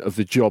acknowledgement of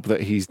the job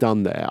that he's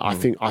done there, I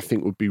think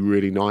would be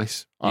really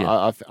nice.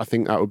 I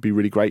think that would be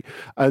really great,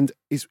 and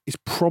it's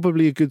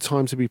probably a good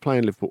time to be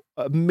playing Liverpool.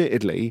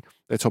 Admittedly,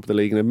 they're top of the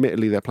league, and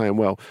admittedly they're playing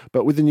well.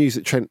 But with the news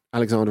that Trent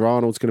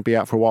Alexander-Arnold's going to be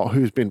out for a while,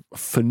 who's been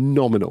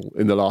phenomenal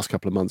in the last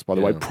couple of months, by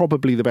the way,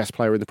 probably the best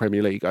player in the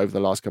Premier League over the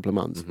last couple of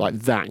months, like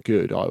that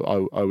good,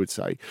 I would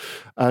say.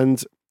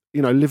 And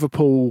you know,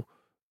 Liverpool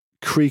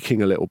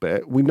creaking a little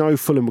bit. We know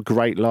Fulham were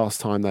great last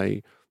time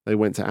they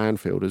went to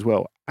Anfield as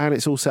well. And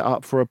it's all set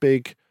up for a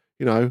big,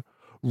 you know,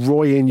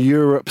 Roy in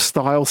Europe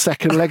style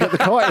second leg at the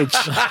Cottage.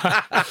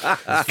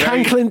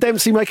 Can Clint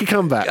Dempsey make a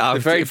comeback?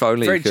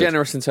 Very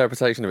generous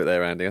interpretation of it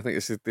there, Andy. I think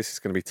this is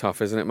going to be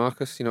tough, isn't it,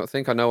 Marcus? You know what I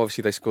think? I know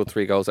obviously they scored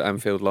 3 goals at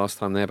Anfield last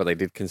time there, but they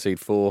did concede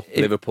 4.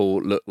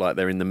 Liverpool look like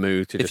they're in the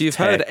mood to if you've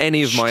heard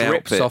any of my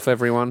output off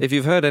everyone. If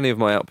you've heard any of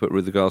my output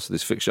with regards to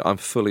this fixture, I'm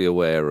fully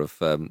aware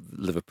of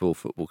Liverpool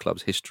Football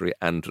Club's history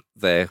and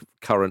their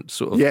current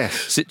sort of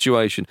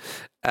situation.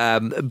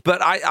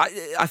 But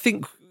I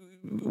think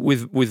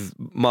with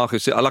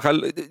Marcus, like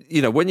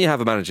when you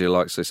have a manager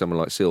like, say, someone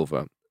like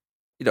Silva,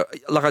 you know,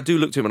 like I do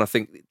look to him and I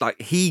think like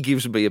he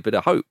gives me a bit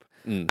of hope.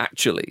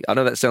 Actually, I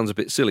know that sounds a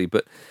bit silly,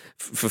 but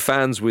for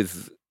fans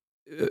with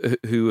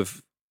who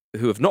have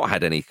not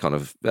had any kind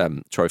of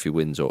trophy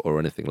wins or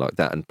anything like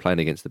that, and playing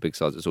against the big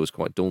sides, it's always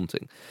quite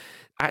daunting.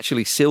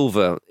 Actually,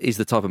 Silva is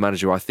the type of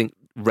manager I think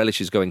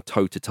relishes going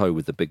toe-to-toe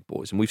with the big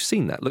boys. And we've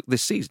seen that. Look,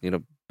 this season, you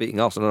know,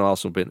 beating Arsenal, and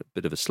Arsenal being a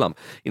bit of a slump,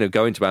 you know,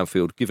 going to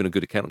Anfield, giving a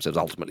good account of themselves,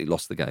 ultimately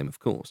lost the game, of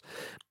course.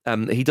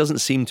 He doesn't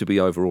seem to be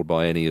overawed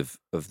by any of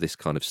this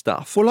kind of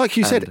stuff. Well, like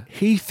you said,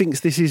 he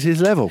thinks this is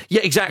his level. Yeah,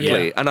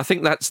 exactly. Yeah. And I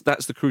think that's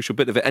the crucial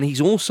bit of it. And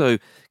he's also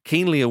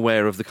keenly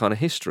aware of the kind of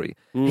history.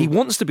 He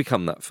wants to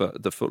become that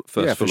the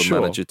first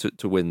Fulham manager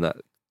to win that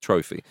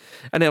trophy.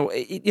 And now,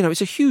 you know,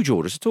 it's a huge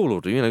order. It's a tall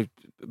order. You know,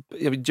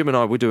 Jim and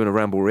I were doing a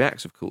Ramble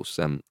Reacts, of course,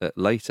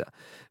 later.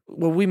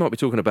 Well, we might be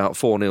talking about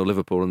 4-0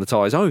 Liverpool and the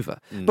tie's over,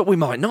 but we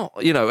might not,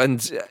 you know,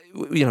 and,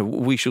 you know,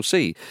 we shall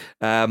see.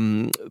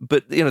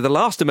 But, you know, the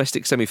last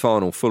domestic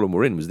semi-final Fulham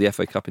were in was the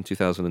FA Cup in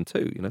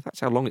 2002. You know, that's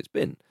how long it's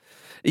been.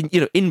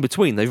 In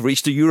between, they've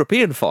reached a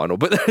European final,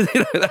 but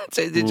you know, that's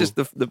it. It's just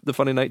the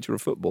funny nature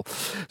of football.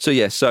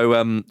 So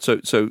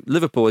so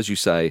Liverpool, as you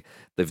say,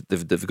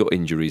 they've got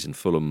injuries, and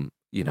Fulham,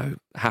 you know,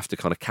 have to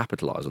kind of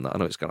capitalise on that. I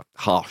know it's kind of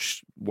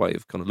harsh way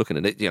of kind of looking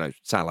at it. You know,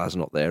 Salah's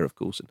not there, of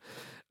course, and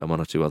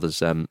one or two others.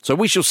 So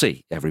we shall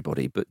see,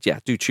 everybody. But yeah,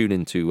 do tune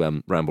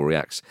into Ramble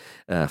Reacts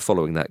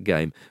following that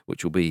game,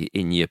 which will be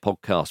in your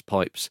podcast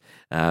pipes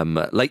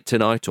late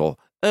tonight or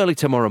early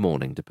tomorrow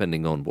morning,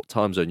 depending on what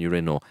time zone you're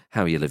in or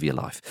how you live your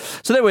life.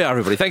 So there we are,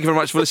 everybody. Thank you very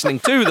much for listening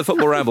to the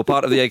Football Ramble,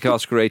 part of the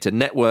Acast Creator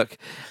Network.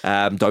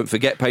 Don't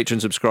forget, Patreon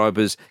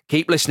subscribers,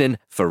 keep listening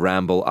for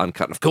Ramble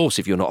Uncut. And of course,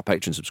 if you're not a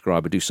Patreon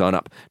subscriber, do sign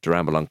up to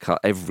Ramble Uncut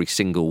every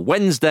single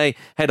Wednesday.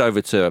 Head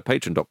over to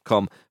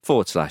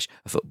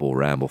patreon.com/Football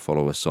Ramble.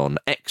 Follow us on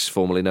X,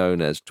 formerly known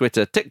as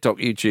Twitter, TikTok,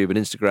 YouTube, and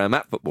Instagram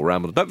at Football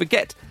Ramble. Don't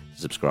forget to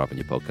subscribe on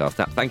your podcast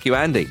app. Thank you,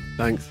 Andy.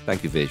 Thanks.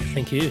 Thank you, Vish.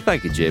 Thank you.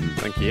 Thank you, Jim.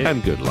 Thank you.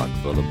 And good luck,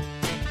 Fulham.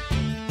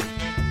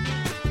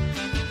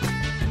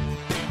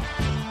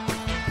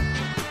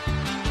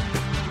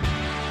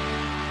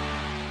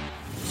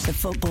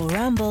 Football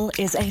Ramble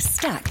is a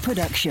Stack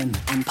production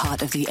and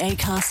part of the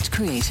Acast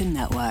Creator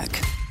Network.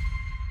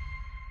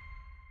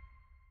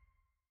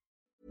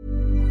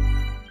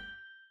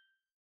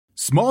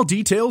 Small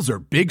details are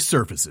big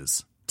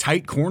surfaces.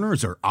 Tight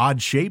corners are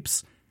odd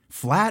shapes.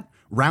 Flat,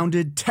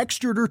 rounded,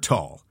 textured, or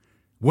tall.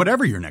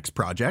 Whatever your next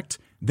project,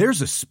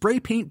 there's a spray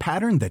paint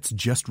pattern that's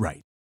just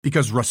right.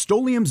 Because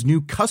Rust-Oleum's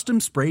new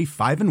Custom Spray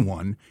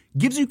 5-in-1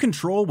 gives you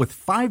control with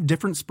 5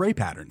 different spray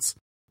patterns.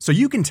 So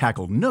you can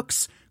tackle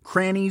nooks,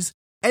 crannies,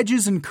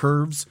 edges, and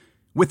curves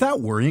without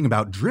worrying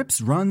about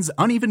drips, runs,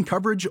 uneven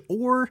coverage,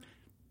 or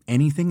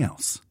anything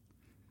else.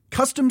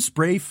 Custom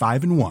Spray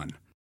 5-in-1.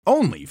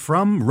 Only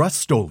from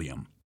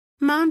Rust-Oleum.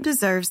 Mom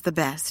deserves the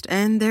best,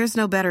 and there's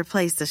no better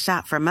place to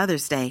shop for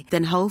Mother's Day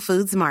than Whole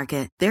Foods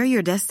Market. They're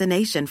your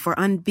destination for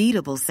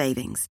unbeatable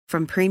savings,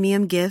 from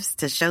premium gifts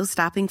to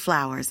show-stopping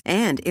flowers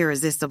and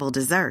irresistible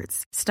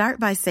desserts. Start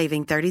by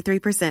saving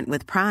 33%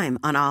 with Prime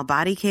on all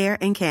body care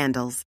and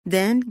candles.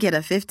 Then get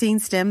a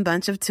 15-stem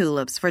bunch of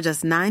tulips for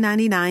just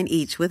 $9.99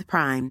 each with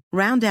Prime.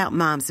 Round out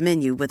Mom's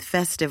menu with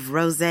festive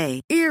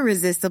rosé,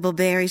 irresistible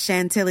berry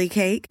chantilly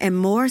cake, and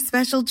more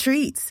special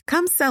treats.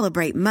 Come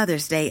celebrate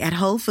Mother's Day at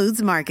Whole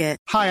Foods Market.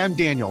 Hi, I'm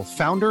Daniel,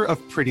 founder of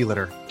Pretty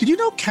Litter. Did you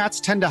know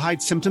cats tend to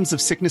hide symptoms of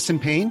sickness and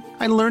pain?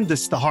 I learned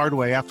this the hard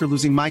way after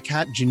losing my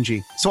cat,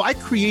 Gingy. So I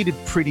created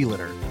Pretty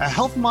Litter, a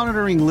health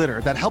monitoring litter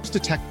that helps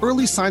detect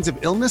early signs of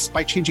illness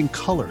by changing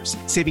colors,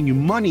 saving you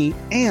money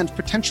and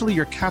potentially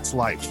your cat's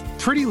life.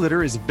 Pretty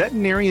Litter is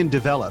veterinarian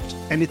developed,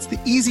 and it's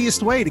the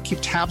easiest way to keep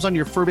tabs on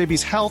your fur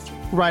baby's health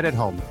right at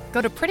home.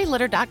 Go to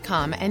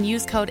prettylitter.com and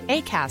use code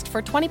ACAST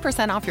for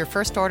 20% off your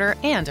first order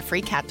and a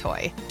free cat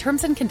toy.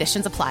 Terms and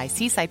conditions apply.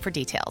 See site for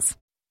details.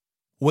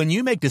 When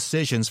you make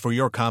decisions for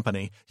your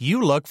company,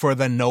 you look for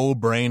the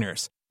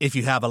no-brainers. If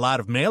you have a lot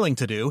of mailing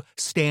to do,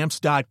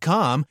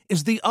 Stamps.com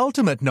is the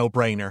ultimate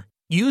no-brainer.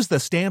 Use the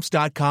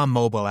Stamps.com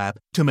mobile app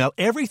to mail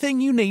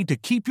everything you need to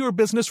keep your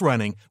business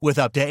running with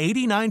up to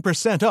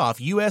 89% off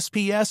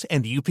USPS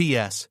and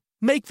UPS.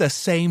 Make the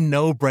same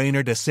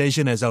no-brainer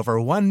decision as over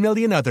 1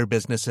 million other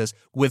businesses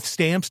with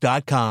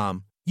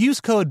Stamps.com. Use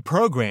code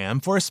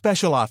PROGRAM for a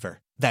special offer.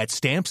 That's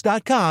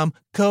Stamps.com,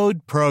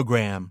 code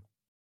PROGRAM.